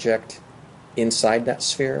object inside that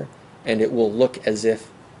sphere, and it will look as if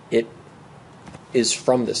it is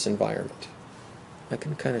from this environment. I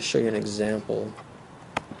can kind of show you an example.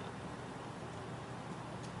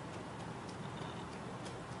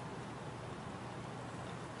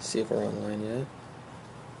 See if we're online yet.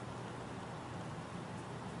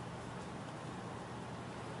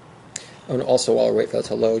 Oh, and also, while I wait for that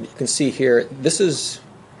to load, you can see here, this is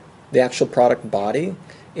the actual product body,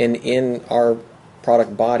 and in our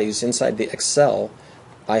product bodies, inside the Excel,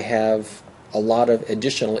 I have a lot of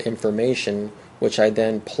additional information which I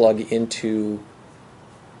then plug into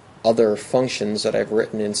other functions that I've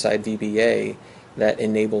written inside VBA that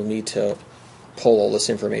enable me to pull all this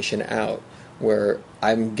information out. Where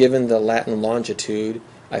I'm given the Latin longitude,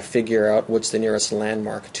 I figure out what's the nearest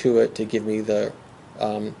landmark to it to give me the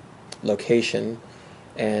location,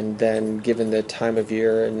 and then given the time of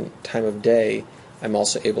year and time of day, I'm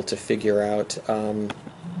also able to figure out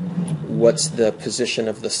what's the position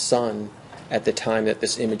of the sun at the time that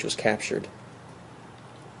this image was captured,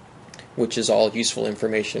 which is all useful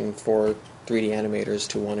information for 3D animators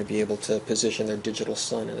to want to be able to position their digital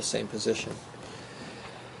sun in the same position.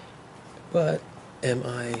 But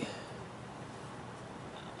I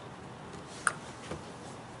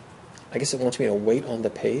guess it wants me to wait on the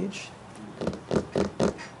page.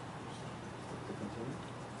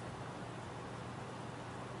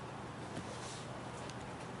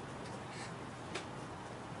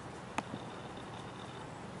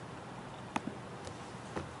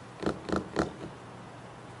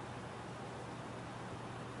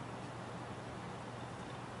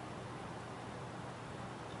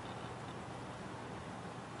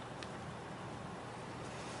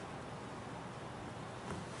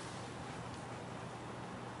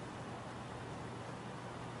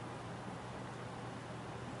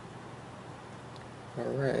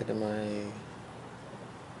 Alright, am I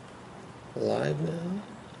live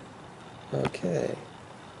now? Okay.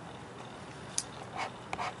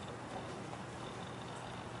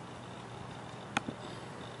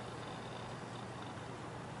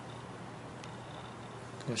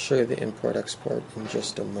 I'll show you the import-export in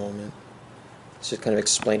just a moment. It's just kind of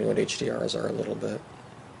explaining what HDRs are a little bit.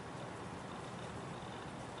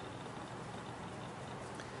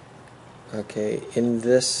 Okay, in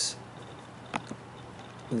this,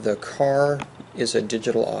 the car is a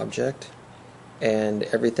digital object, and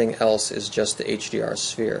everything else is just the HDR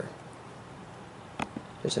sphere.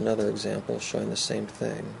 Here's another example showing the same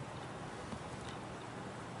thing.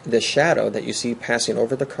 The shadow that you see passing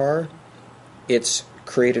over the car, it's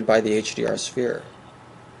created by the HDR sphere.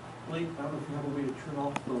 Blake, I don't know if you have a way to turn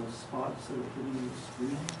off those spots that are hitting the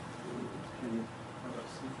screen. Can you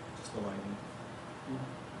Just the lighting.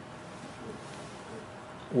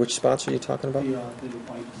 Which spots are you talking about? the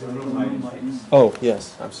white The room room lights. lights? Oh,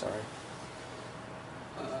 yes, I'm sorry.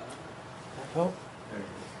 Oh, There it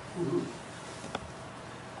Ooh.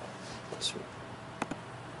 sweet.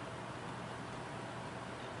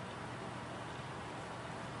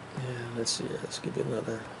 Yeah, let's see here. Let's give it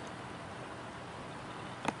another.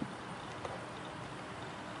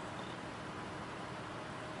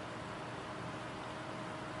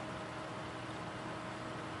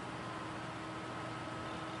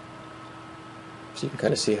 So you can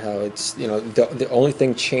kind of see how it's, you know, the only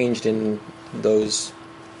thing changed in these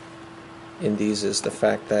is the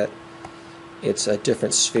fact that it's a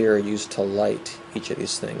different sphere used to light each of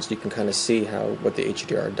these things. You can kind of see what the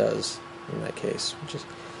HDR does in that case, which is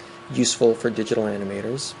useful for digital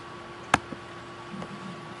animators.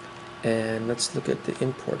 And let's look at the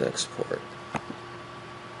import-export.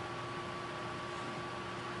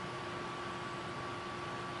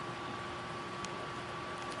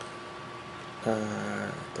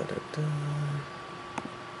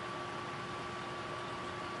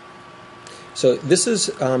 So this is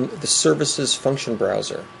the services function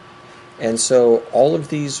browser. And so all of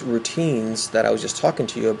these routines that I was just talking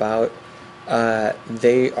to you about,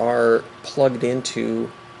 they are plugged into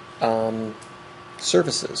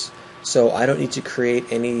services. So I don't need to create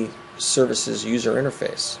any services user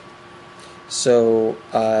interface. So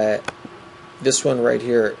this one right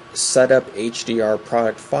here, set up HDR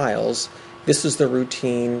product files, this is the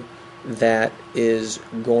routine that is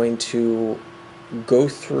going to go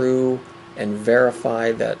through and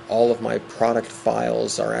verify that all of my product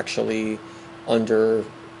files are actually under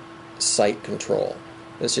site control.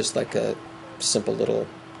 It's just like a simple little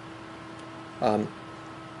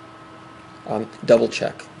double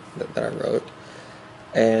check that I wrote.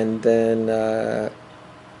 And then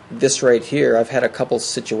this right here, I've had a couple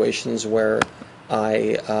situations where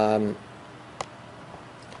I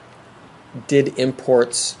did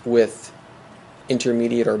imports with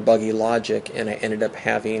intermediate or buggy logic, and I ended up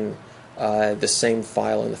having the same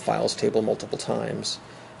file in the files table multiple times.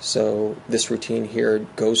 So this routine here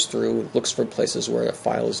goes through, looks for places where a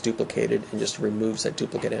file is duplicated, and just removes that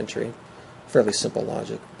duplicate entry. Fairly simple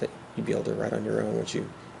logic that you'd be able to write on your own once you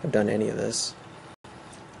have done any of this.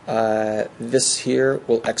 This here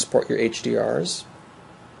will export your HDRs,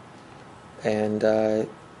 and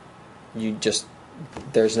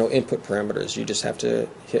there's no input parameters. You just have to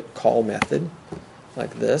hit call method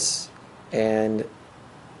like this, and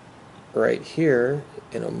right here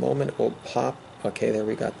in a moment it will pop. Okay, there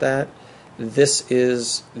we got that. This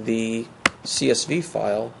is the CSV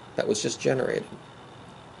file that was just generated.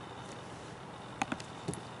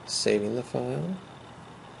 Saving the file.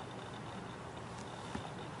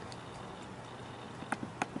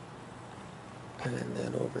 And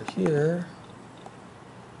then over here,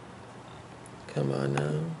 come on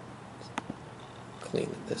now, clean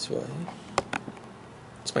it this way.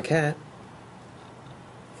 It's my cat.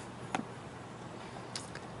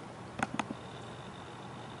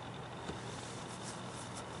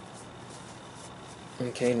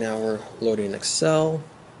 Okay, now we're loading Excel.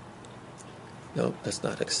 Nope, that's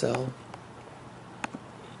not Excel.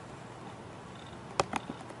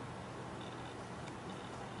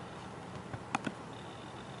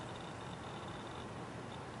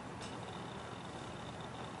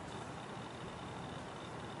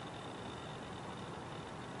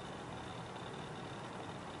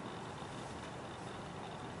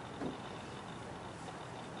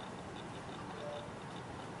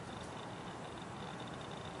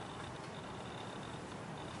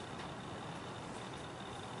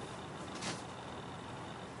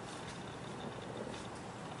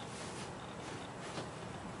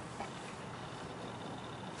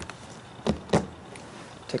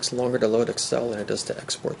 Takes longer to load Excel than it does to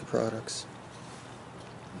export the products.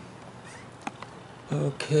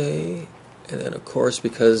 Okay, and then of course,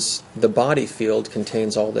 because the body field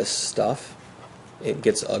contains all this stuff, it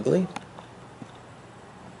gets ugly.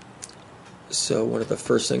 So one of the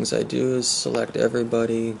first things I do is select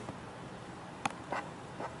everybody.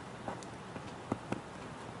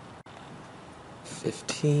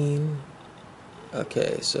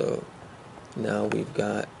 Okay, so now we've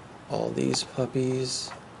got all these puppies.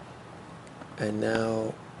 And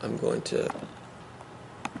now I'm going to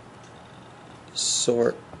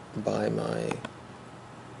sort by my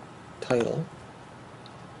title.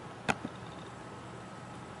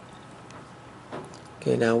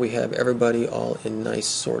 Okay, now we have everybody all in nice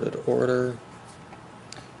sorted order.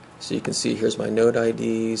 So you can see here's my node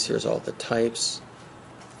IDs, here's all the types.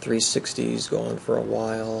 360s go on for a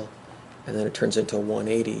while, and then it turns into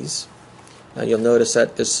 180s. Now you'll notice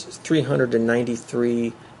that there's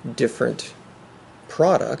 393 different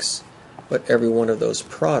products, but every one of those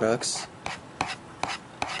products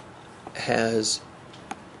has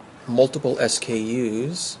multiple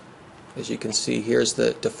SKUs. As you can see, here's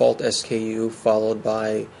the default SKU followed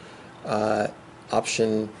by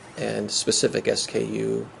option and specific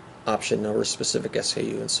SKU, option number, specific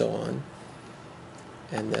SKU, and so on.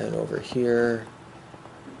 And then over here,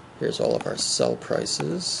 here's all of our sell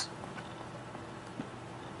prices.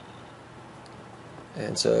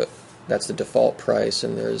 And so that's the default price,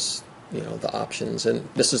 and there's the options, and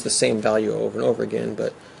this is the same value over and over again,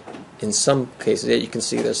 but in some cases you can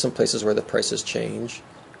see there's some places where the prices change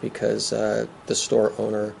because the store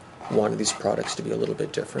owner wanted these products to be a little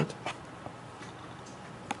bit different.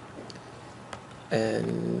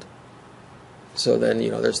 And so then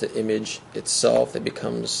there's the image itself that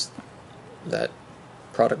becomes that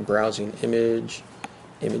product browsing image,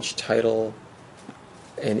 image title.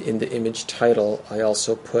 And in the image title, I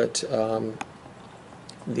also put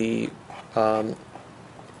the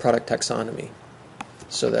product taxonomy,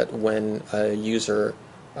 so that when a user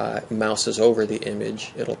mouses over the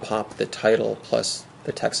image, it'll pop the title plus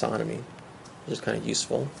the taxonomy, which is kind of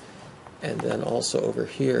useful. And then also over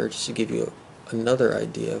here, just to give you another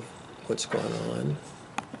idea of what's going on.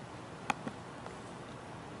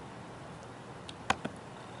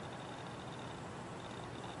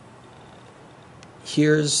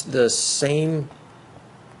 Here's the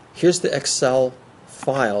Excel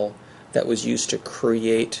file that was used to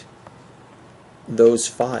create those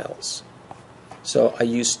files. So I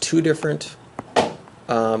used two different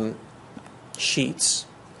sheets.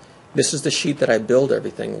 This is the sheet that I build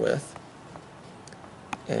everything with.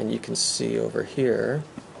 And you can see over here,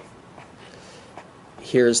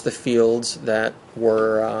 here's the fields that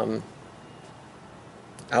were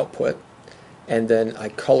output. And then I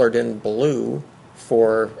colored in blue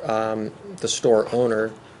for the store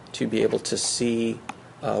owner to be able to see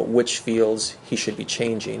which fields he should be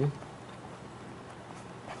changing.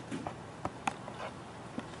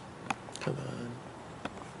 Come on.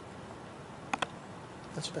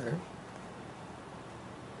 That's better.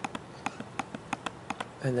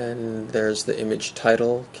 And then there's the image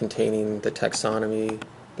title containing the taxonomy.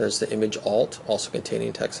 There's the image alt, also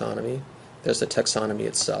containing taxonomy. There's the taxonomy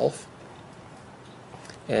itself.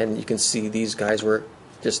 And you can see these guys were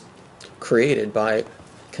just created by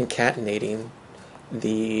concatenating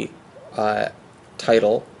the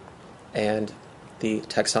title and the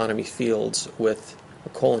taxonomy fields with a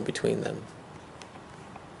colon between them.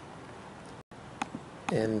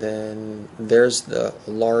 And then there's the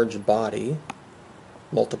large body,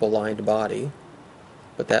 multiple lined body,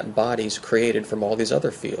 but that body's created from all these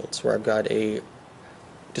other fields where I've got a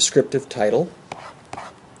descriptive title.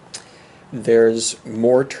 There's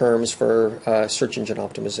more terms for search engine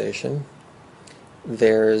optimization.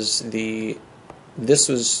 This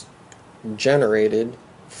was generated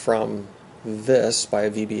from this by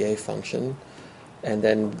a VBA function, and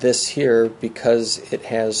then this here, because it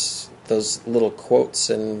has those little quotes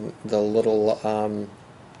and the little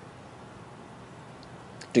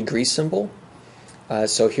degree symbol.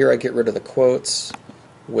 So here I get rid of the quotes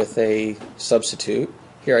with a substitute.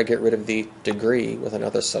 Here I get rid of the degree with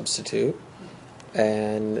another substitute.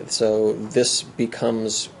 And so this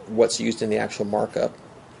becomes what's used in the actual markup,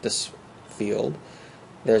 this field.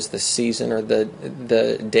 There's the season, or the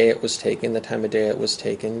day it was taken, the time of day it was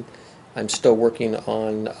taken. I'm still working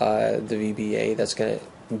on the VBA that's going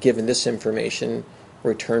to, given this information,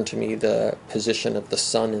 return to me the position of the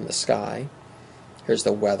sun in the sky. Here's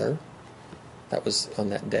the weather that was on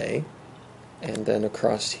that day. And then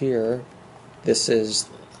across here, this is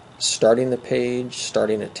starting the page,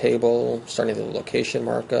 starting a table, starting the location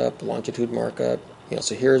markup, longitude markup.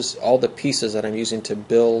 So here's all the pieces that I'm using to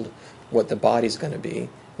build what the body's going to be,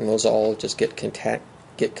 and those all just get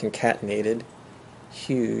concatenated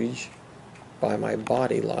huge by my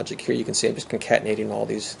body logic. Here you can see I'm just concatenating all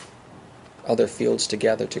these other fields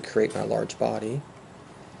together to create my large body.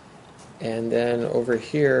 And then over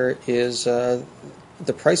here is the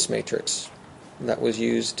price matrix that was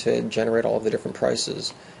used to generate all of the different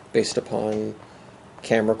prices based upon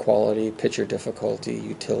camera quality, picture difficulty,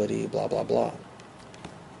 utility, blah, blah, blah.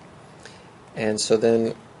 And so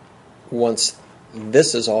then once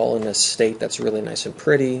this is all in a state that's really nice and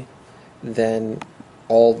pretty, then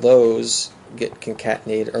all those get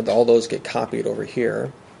concatenated, or all those get copied over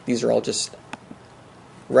here. These are all just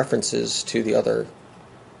references to the other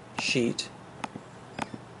sheet.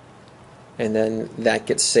 And then that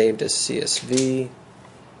gets saved as CSV,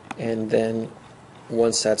 and then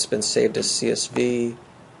once that's been saved as CSV,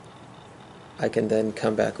 I can then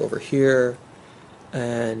come back over here,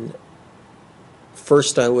 and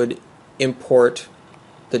first I would import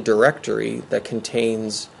the directory that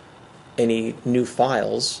contains any new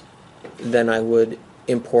files. Then I would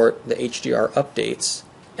import the HDR updates,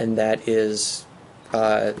 and that is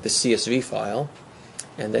the CSV file.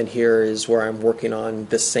 And then here is where I'm working on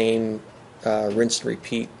the same rinse and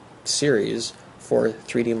repeat series for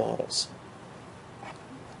 3D models.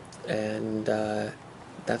 And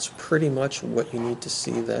that's pretty much what you need to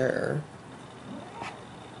see there.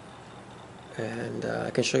 And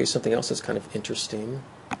I can show you something else that's kind of interesting.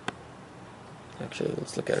 Actually,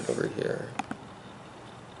 let's look at it over here.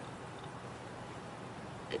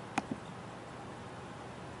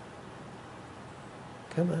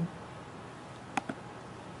 Come on.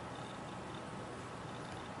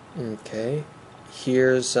 Okay,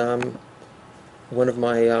 here's one of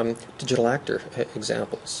my digital actor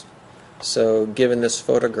examples. So given this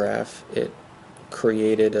photograph, it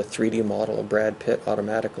created a 3D model of Brad Pitt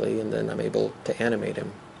automatically, and then I'm able to animate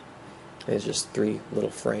him. There's just 3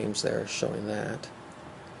 little frames there showing that.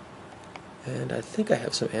 And I think I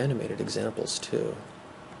have some animated examples too.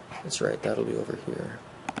 That's right, that'll be over here.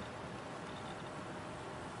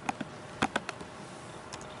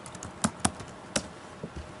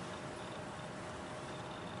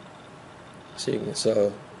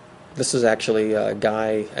 So this is actually a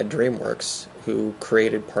guy at DreamWorks who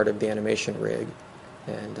created part of the animation rig,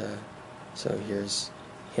 and so here's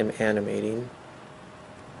him animating.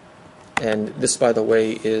 And this, by the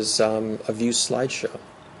way, is a view slideshow.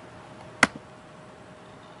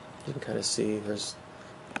 You can kind of see there's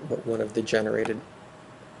what one of the generated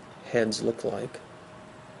heads look like.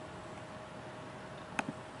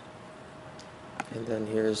 And then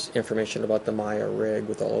here's information about the Maya rig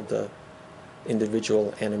with all of the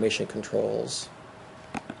individual animation controls.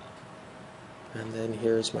 And then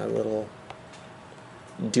here's my little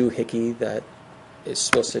doohickey that is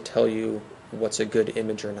supposed to tell you what's a good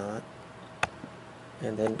image or not.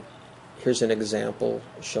 And then here's an example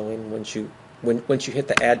showing once you hit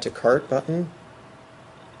the Add to Cart button,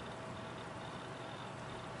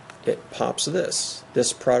 it pops this.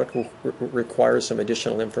 This product requires some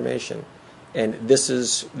additional information. And this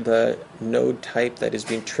is the node type that is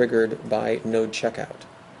being triggered by node checkout.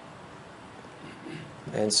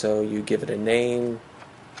 And so you give it a name,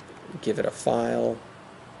 give it a file.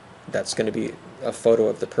 That's going to be a photo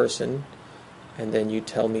of the person. And then you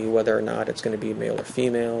tell me whether or not it's going to be male or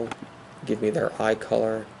female. Give me their eye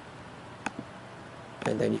color.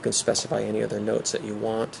 And then you can specify any other notes that you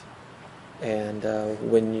want. And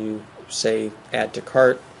when you say add to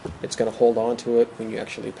cart, it's going to hold on to it. When you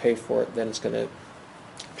actually pay for it, then it's going to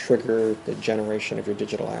trigger the generation of your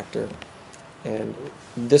digital actor. And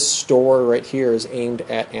this store right here is aimed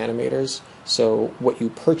at animators. So what you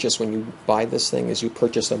purchase when you buy this thing is you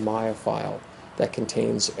purchase a Maya file that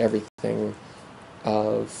contains everything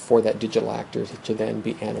for that digital actor to then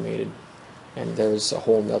be animated. And there's a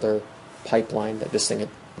whole nother pipeline that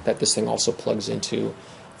this thing also plugs into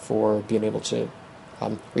for being able to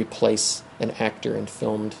replace an actor in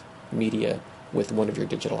filmed media with one of your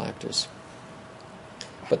digital actors.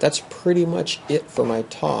 But that's pretty much it for my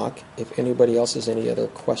talk. If anybody else has any other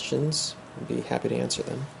questions, I'd be happy to answer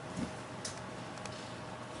them.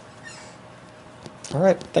 All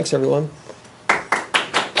right, thanks everyone.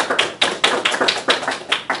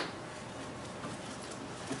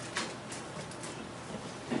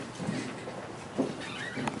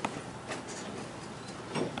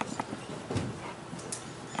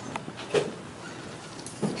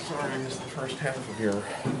 Sorry, I missed the first half of your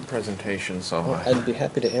presentation, so Well, I'd be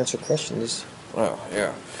happy to answer questions. well,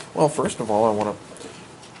 yeah. Well, first of all, I want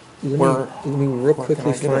to. Let me real where quickly can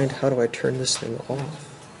I get find a- how do I turn this thing off.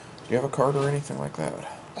 Do you have a card or anything like that?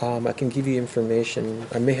 I can give you information.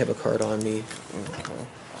 I may have a card on me.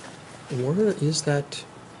 Okay. Where is that?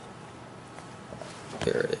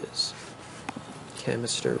 There it is.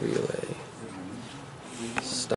 Canister relay.